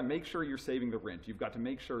it. You've got to make sure you're saving the rent. You've got to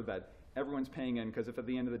make sure that everyone's paying in, because if at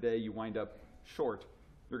the end of the day you wind up short,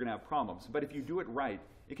 you're going to have problems. But if you do it right,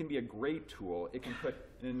 it can be a great tool. It can put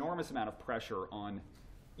an enormous amount of pressure on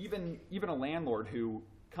even a landlord who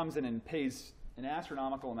comes in and pays an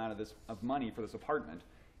astronomical amount of money for this apartment.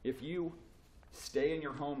 If you stay in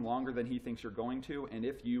your home longer than he thinks you're going to, and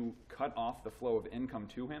if you cut off the flow of income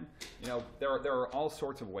to him, you know, there are all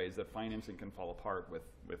sorts of ways that financing can fall apart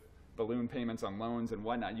with balloon payments on loans and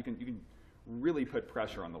whatnot. You can really put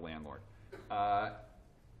pressure on the landlord,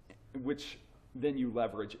 which then you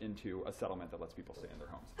leverage into a settlement that lets people stay in their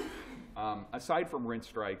homes. Aside from rent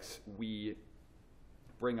strikes, we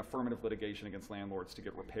bring affirmative litigation against landlords to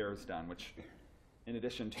get repairs done, which, in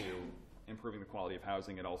addition to improving the quality of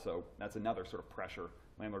housing, that's another sort of pressure.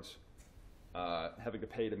 Landlords having to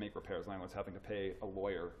pay to make repairs, landlords having to pay a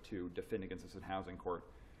lawyer to defend against this in housing court.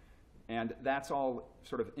 And that's all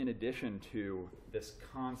sort of in addition to this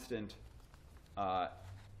constant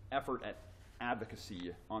effort at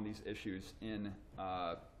advocacy on these issues in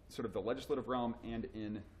sort of the legislative realm and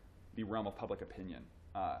in the realm of public opinion.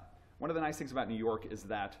 One of the nice things about New York is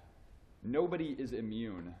that nobody is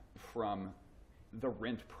immune from the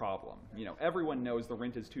rent problem. You know, everyone knows the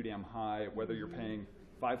rent is too damn high, whether you're paying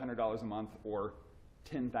 $500 a month or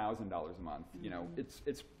 $10,000 a month. You know,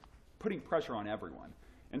 it's putting pressure on everyone.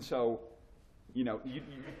 And so, you know,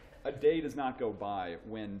 a day does not go by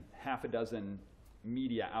when half a dozen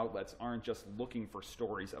media outlets aren't just looking for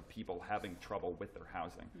stories of people having trouble with their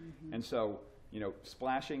housing. And so, you know,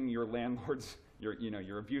 splashing your landlord's,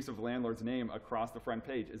 your abusive landlord's name across the front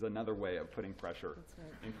page is another way of putting pressure,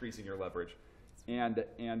 increasing your leverage. And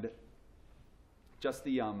just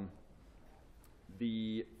the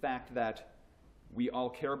fact that we all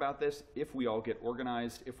care about this, if we all get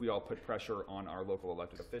organized, if we all put pressure on our local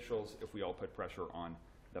elected officials, if we all put pressure on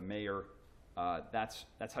the mayor, that's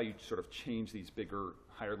how you sort of change these bigger,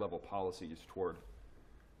 higher level policies toward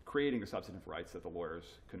creating the substantive rights that the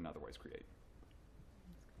lawyers couldn't otherwise create.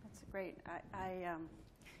 That's great.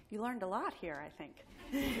 You learned a lot here, I think.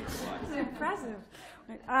 It's impressive.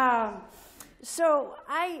 So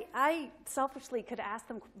I selfishly could ask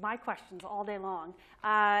them my questions all day long,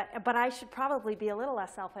 but I should probably be a little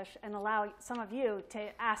less selfish and allow some of you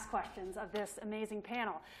to ask questions of this amazing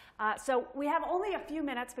panel. So we have only a few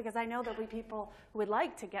minutes because I know there'll be people who would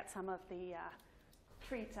like to get some of the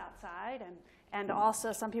treats outside, and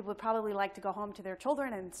also some people would probably like to go home to their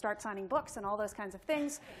children and start signing books and all those kinds of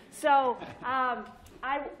things. So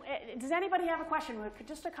does anybody have a question?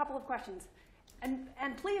 Just a couple of questions.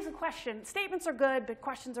 And please, a question. Statements are good, but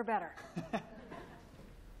questions are better. Hi.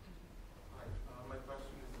 My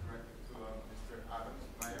question is directed to Mr. Adams,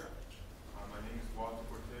 Mayor. My name is Walter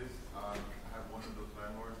Cortez. I have one of those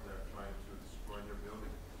landlords that are trying to destroy their building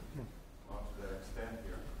to that extent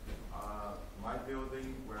here. My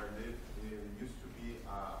building where I live, it used to be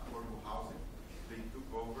affordable housing. They took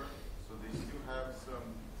over, so they still have some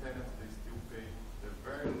tenants. They still pay the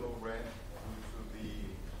very low rent due to the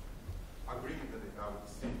agreement that they got with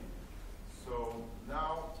the city. So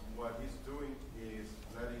now what he's doing is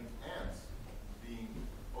letting ants being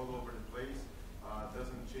all over the place,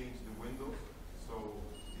 doesn't change the windows. So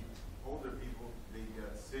the older people, they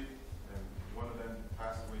get sick, and one of them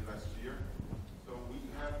passed away last year. So we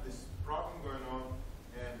have this problem going on,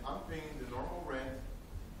 and I'm paying the normal rent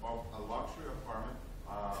of a luxury apartment,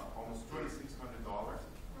 almost $2,600.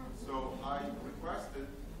 So I requested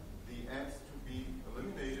the ants to be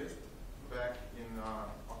eliminated back in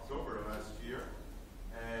October last year,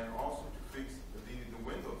 and also to fix the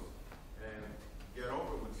windows and get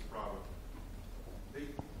over with this problem. They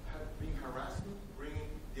have been harassing, bringing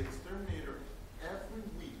the exterminator every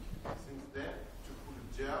week since then to put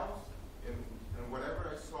gels and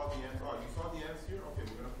whatever I saw the ants. Oh, you saw the ants here? Okay,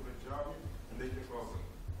 we're going to put a gel here, and they take over.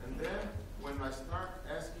 And then when I start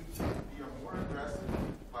asking to be more aggressive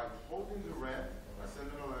by holding the rent, I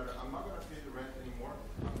send them a letter. I'm not going to pay the rent anymore.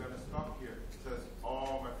 I'm going to stop here. It says,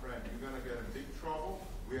 oh, my friend, you're going to get in big trouble.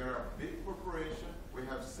 We are a big corporation. We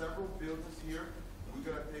have several buildings here. We're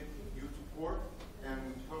going to take you to court, and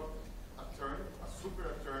we took attorney, a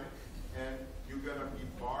super attorney, and you're going to be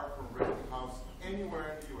barred from renting a house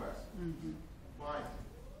anywhere in the U.S. Mm-hmm. Fine.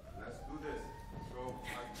 Let's do this. So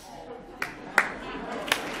I called.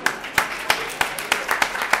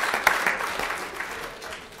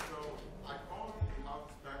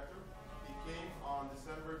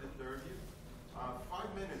 December the 30th,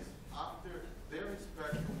 5 minutes after their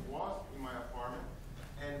inspector was in my apartment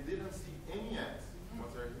and didn't see any ants. He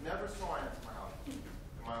never saw ants in my house, in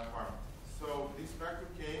my apartment. So the inspector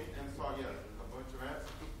came and saw, yes, there's a bunch of ants,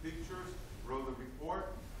 took pictures, wrote a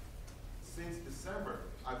report. Since December,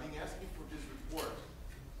 I've been asking for this report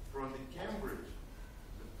from the Cambridge,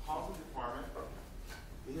 the housing department.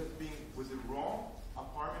 It has been with the wrong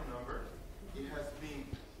apartment number. It has been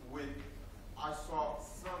with I saw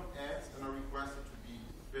some ants and I requested to be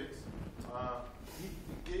fixed. He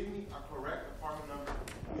gave me a correct apartment number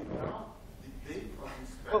without the date of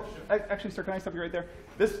inspection. Well, actually, sir, can I stop you right there?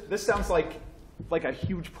 This sounds like a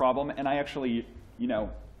huge problem, and I actually,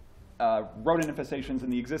 rodent infestations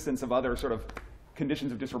and the existence of other sort of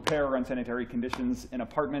conditions of disrepair or unsanitary conditions in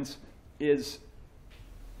apartments is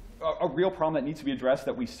a real problem that needs to be addressed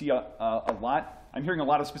that we see a lot. I'm hearing a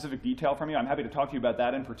lot of specific detail from you. I'm happy to talk to you about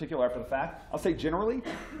that in particular after the fact. I'll say generally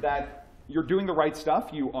that you're doing the right stuff.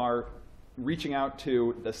 You are reaching out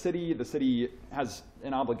to the city. The city has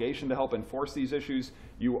an obligation to help enforce these issues.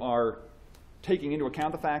 You are taking into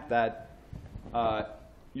account the fact that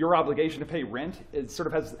your obligation to pay rent is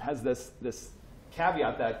sort of has this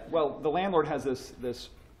caveat that, well, the landlord has this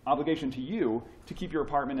obligation to you to keep your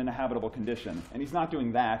apartment in a habitable condition, and he's not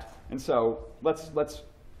doing that. And so let's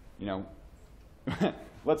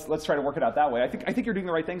try to work it out that way. I think you're doing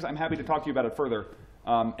the right things. I'm happy to talk to you about it further,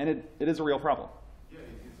 and it is a real problem. Yeah,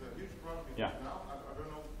 it's a huge problem because yeah. Now I don't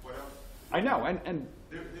know what else. I know, and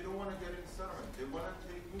they don't want to get in settlement. They want to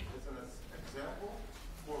take me as an example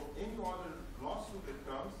for any other lawsuit that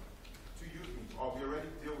comes to use me. Oh, we already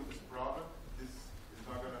deal with this problem. This is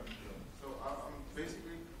not going to be done. So I'm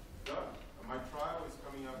basically done. My trial is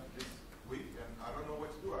coming up this week, and I don't know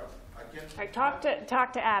what to do. I can't. Talk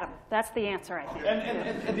to Adam. That's the answer, I think.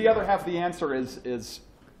 And the other half of the answer is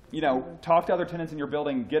talk to other tenants in your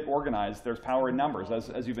building, get organized. There's power in numbers,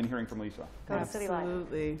 as you've been hearing from Lisa. Go to City Life.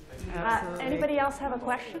 Absolutely. Anybody else have a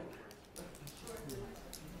question?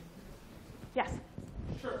 Yes.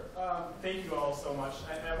 Sure. Thank you all so much.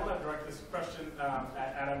 I want to direct this question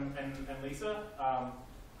at Adam and Lisa.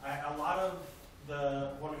 A lot of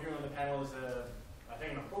what I'm hearing on the panel is I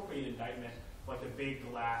think an appropriate indictment, like the big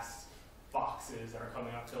glass boxes that are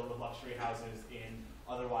coming up to the luxury houses in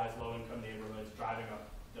otherwise low-income neighborhoods, driving up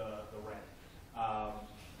the rent.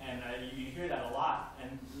 And you hear that a lot.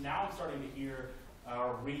 And now I'm starting to hear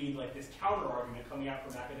or read like this counter argument coming out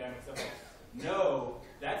from academics of like, no,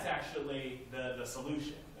 that's actually the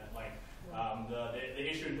solution. That like the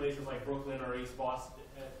issue in places like Brooklyn or East Boston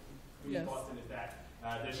is that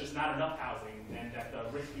there's just not enough housing, and that the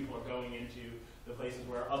rich people are going into the places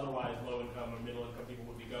where otherwise low-income or middle-income people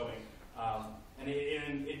would be going. And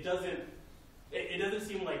it doesn't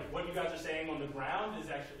seem like what you guys are saying on the ground is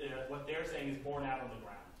actually what they're saying is borne out on the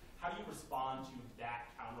ground. How do you respond to that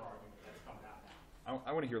counter-argument that's coming out now?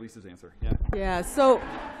 I want to hear Lisa's answer. Yeah. So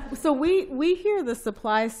we hear the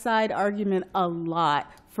supply side argument a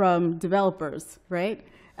lot from developers, right?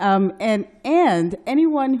 And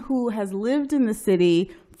anyone who has lived in the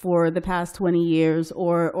city for the past 20 years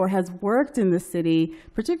or has worked in the city,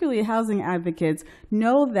 particularly housing advocates,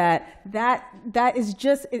 know that is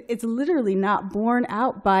just, it's literally not borne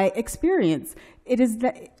out by experience. It is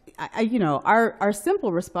that, our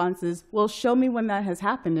simple response is, well, show me when that has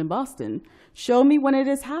happened in Boston. Show me when it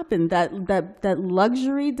has happened that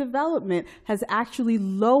luxury development has actually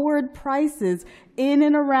lowered prices in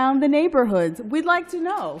and around the neighborhoods. We'd like to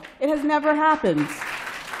know. It has never happened.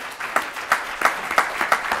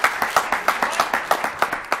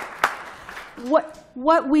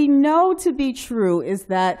 What we know to be true is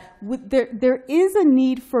that there is a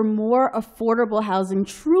need for more affordable housing,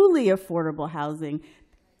 truly affordable housing,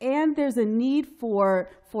 and there's a need for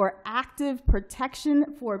active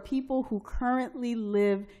protection for people who currently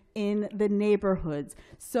live in the neighborhoods.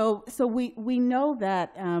 So we know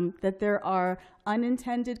that that there are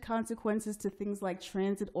unintended consequences to things like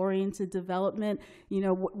transit-oriented development.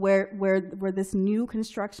 Where this new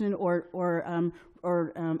construction or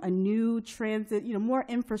a new transit, more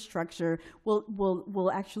infrastructure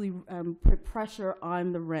will actually put pressure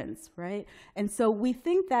on the rents, right? And so we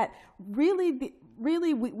think that really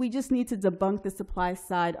we just need to debunk the supply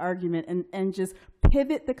side argument and just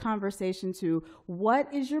pivot the conversation to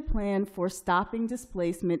what is your plan for stopping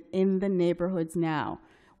displacement in the neighborhoods now?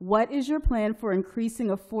 What is your plan for increasing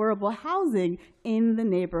affordable housing in the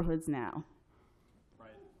neighborhoods now?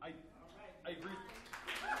 Right. I agree.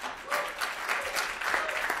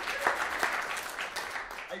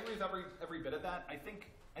 I agree with every bit of that. I think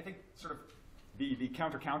sort of the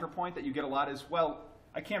counterpoint that you get a lot is, well,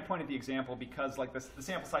 I can't point at the example because like the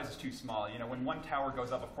sample size is too small. When one tower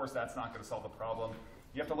goes up, of course that's not going to solve the problem.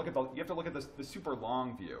 You have to look at the super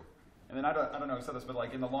long view. And then I don't know who said this, but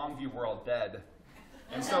like in the long view we're all dead.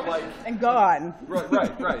 And so like and gone.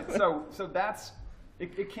 Right. So that's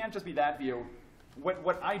it can't just be that view.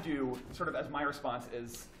 What I do sort of as my response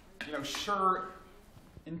is, sure,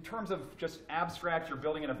 in terms of just abstract, you're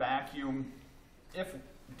building in a vacuum.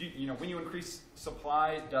 When you increase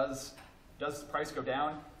supply, does price go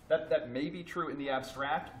down? That may be true in the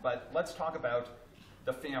abstract, but let's talk about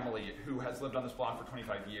the family who has lived on this block for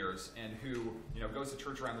 25 years and who goes to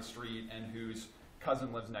church around the street and whose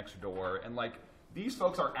cousin lives next door. And like these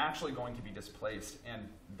folks are actually going to be displaced, and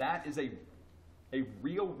that is a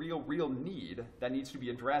real need that needs to be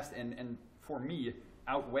addressed, and for me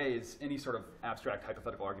outweighs any sort of abstract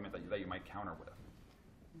hypothetical argument that you might counter with.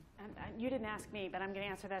 And you didn't ask me, but I'm going to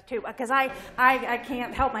answer that too, because I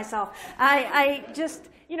can't help myself. I just,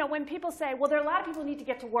 when people say, well, there are a lot of people who need to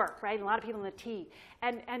get to work, right? A lot of people in the T.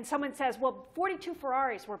 And someone says, well, 42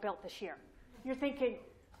 Ferraris were built this year. You're thinking,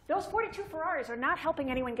 those 42 Ferraris are not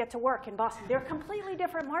helping anyone get to work in Boston. They're completely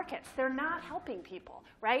different markets. They're not helping people,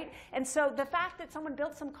 right? And so the fact that someone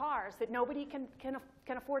built some cars that nobody can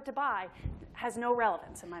afford to buy has no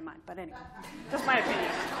relevance in my mind. But anyway, just my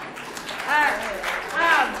opinion.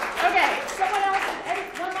 Okay, someone else?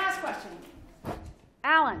 One last question.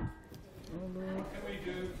 Alan. What can we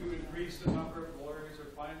do to increase the number of lawyers or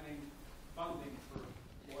finding funding for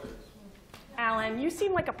lawyers? Alan, you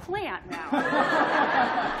seem like a plant now.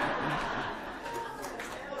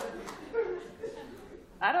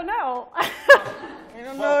 I don't know. I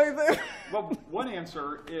don't know either. Well, one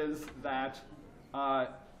answer is that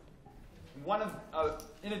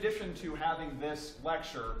in addition to having this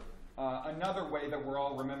lecture, another way that we're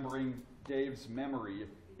all remembering Dave's memory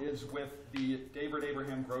is with the David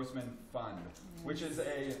Abraham Grossman Fund, which is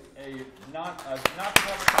a not-for-profit.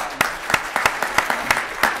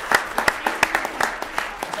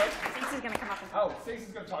 Stacey's going to come up and Oh, Stacey's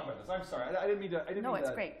going to talk about this. I'm sorry. I didn't mean to.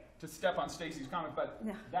 To step on Stacey's comment, but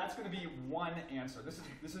that's going to be one answer.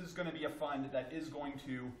 This is going to be a fund that is going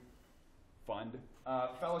to fund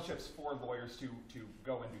fellowships for lawyers to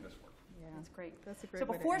go and do this work. Yeah, that's great. That's a great So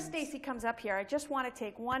way to before end. Stacey comes up here, I just want to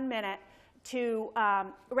take 1 minute to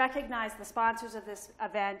recognize the sponsors of this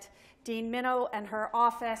event, Dean Minow and her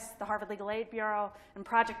office, the Harvard Legal Aid Bureau, and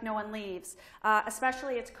Project No One Leaves,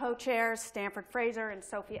 especially its co-chairs, Stanford Fraser and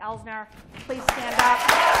Sophie Elsner. Please stand up.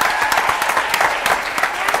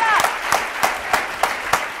 Stand up.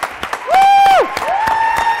 Woo!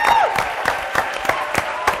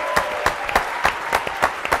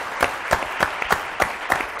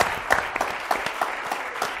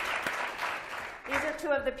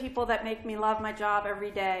 Two of the people that make me love my job every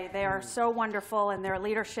day. They are so wonderful in their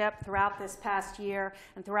leadership throughout this past year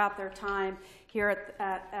and throughout their time here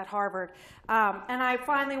at Harvard. And I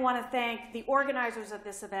finally want to thank the organizers of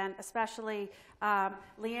this event, especially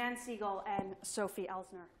Leanne Siegel and Sophie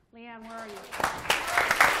Elsner. Leanne, where are you?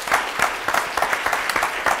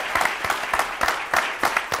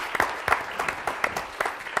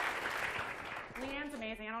 Leanne's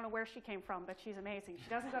amazing. I don't know where she came from, but she's amazing. She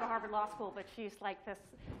doesn't go to Harvard Law School, but she's like this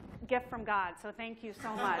gift from God, so thank you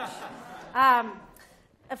so much.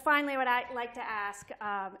 Finally, what I'd like to ask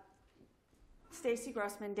Stacey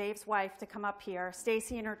Grossman, Dave's wife, to come up here.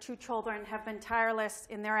 Stacey and her 2 children have been tireless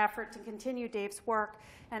in their effort to continue Dave's work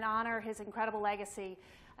and honor his incredible legacy,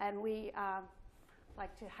 and we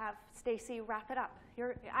like to have Stacey wrap it up.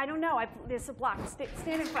 I don't know. There's a block. Stand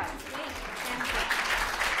in front. Stand in front.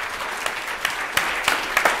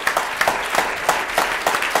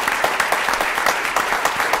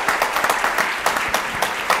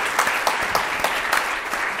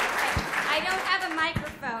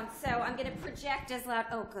 So I'm going to project as loud.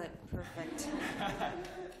 Oh, good. Perfect.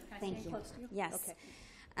 Thank you. Close to you? Yes. Okay.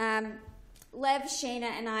 Lev,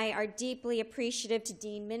 Shana, and I are deeply appreciative to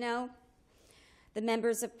Dean Minow, the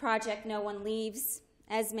members of Project No One Leaves,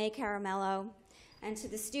 Esme Caramello, and to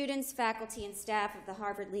the students, faculty, and staff of the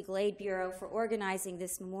Harvard Legal Aid Bureau for organizing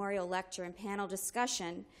this memorial lecture and panel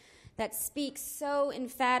discussion that speaks so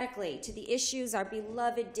emphatically to the issues our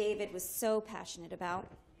beloved David was so passionate about.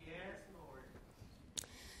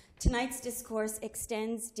 Tonight's discourse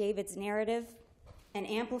extends David's narrative and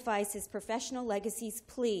amplifies his professional legacy's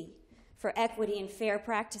plea for equity and fair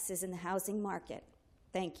practices in the housing market.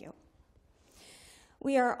 Thank you.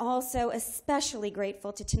 We are also especially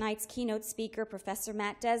grateful to tonight's keynote speaker, Professor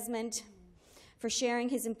Matt Desmond, for sharing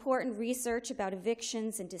his important research about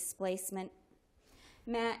evictions and displacement.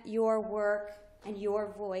 Matt, your work and your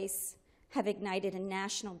voice have ignited a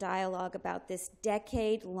national dialogue about this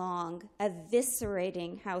decade-long,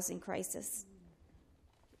 eviscerating housing crisis.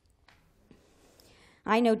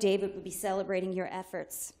 I know David would be celebrating your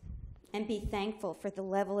efforts and be thankful for the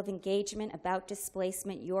level of engagement about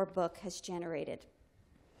displacement your book has generated.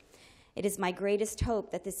 It is my greatest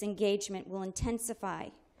hope that this engagement will intensify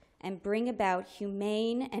and bring about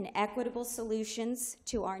humane and equitable solutions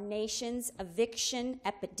to our nation's eviction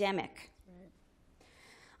epidemic.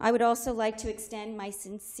 I would also like to extend my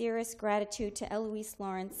sincerest gratitude to Eloise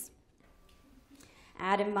Lawrence,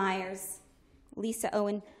 Adam Myers, Lisa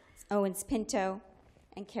Owens Pinto,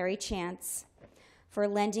 and Kerry Chance for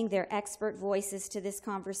lending their expert voices to this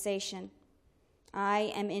conversation.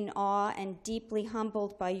 I am in awe and deeply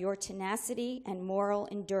humbled by your tenacity and moral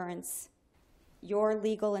endurance. Your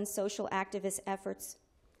legal and social activist efforts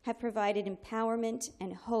have provided empowerment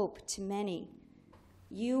and hope to many.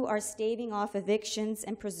 You are staving off evictions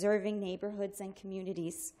and preserving neighborhoods and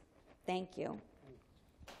communities. Thank you.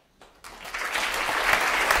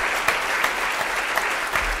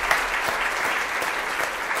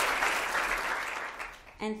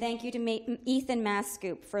 And thank you to Ethan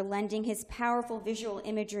Mascoop for lending his powerful visual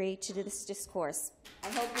imagery to this discourse. I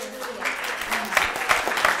hope you enjoy it.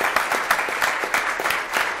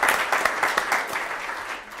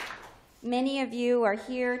 Many of you are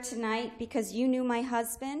here tonight because you knew my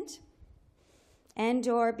husband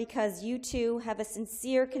and/or because you too have a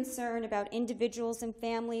sincere concern about individuals and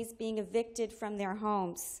families being evicted from their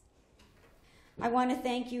homes. I want to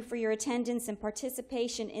thank you for your attendance and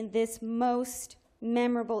participation in this most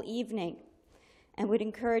memorable evening and would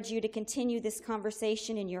encourage you to continue this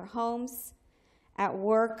conversation in your homes, at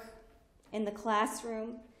work, in the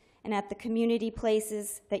classroom, and at the community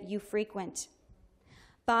places that you frequent.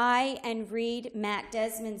 Buy and read Matt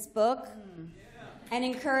Desmond's book and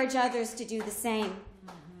encourage others to do the same.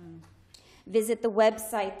 Visit the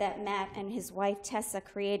website that Matt and his wife Tessa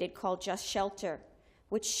created called Just Shelter,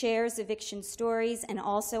 which shares eviction stories and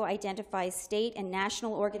also identifies state and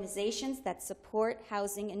national organizations that support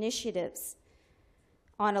housing initiatives.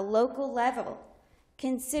 On a local level,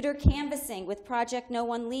 consider canvassing with Project No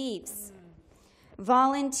One Leaves.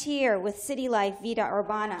 Volunteer with City Life Vida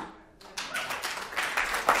Urbana.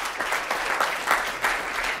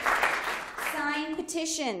 Sign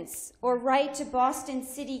petitions or write to Boston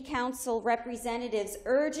City Council representatives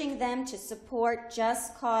urging them to support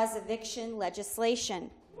just cause eviction legislation.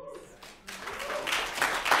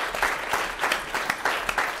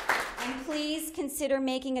 And please consider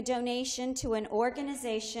making a donation to an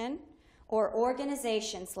organization or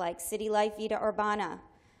organizations like City Life Vida Urbana,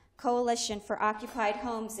 Coalition for Occupied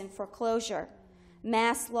Homes in Foreclosure,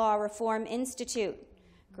 Mass Law Reform Institute,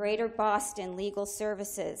 Greater Boston Legal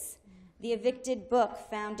Services, the Evicted Book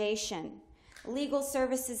Foundation, Legal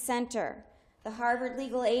Services Center, the Harvard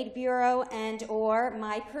Legal Aid Bureau, and or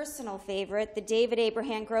my personal favorite, the David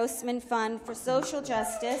Abraham Grossman Fund for Social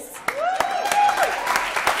Justice.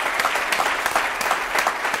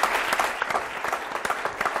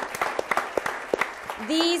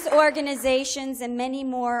 These organizations and many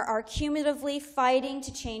more are cumulatively fighting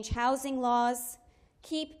to change housing laws,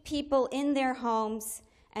 keep people in their homes,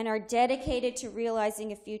 and are dedicated to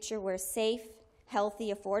realizing a future where safe,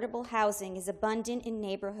 healthy, affordable housing is abundant in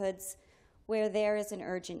neighborhoods where there is an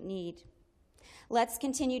urgent need. Let's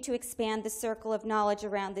continue to expand the circle of knowledge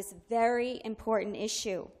around this very important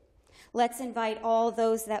issue. Let's invite all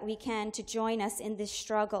those that we can to join us in this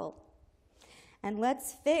struggle. And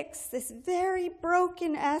let's fix this very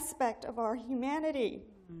broken aspect of our humanity.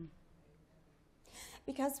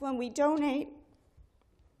 Because when we donate,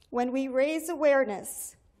 when we raise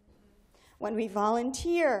awareness, when we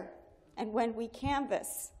volunteer, and when we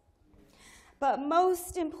canvass, but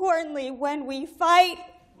most importantly, when we fight,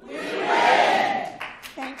 we win!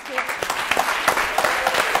 Thank you.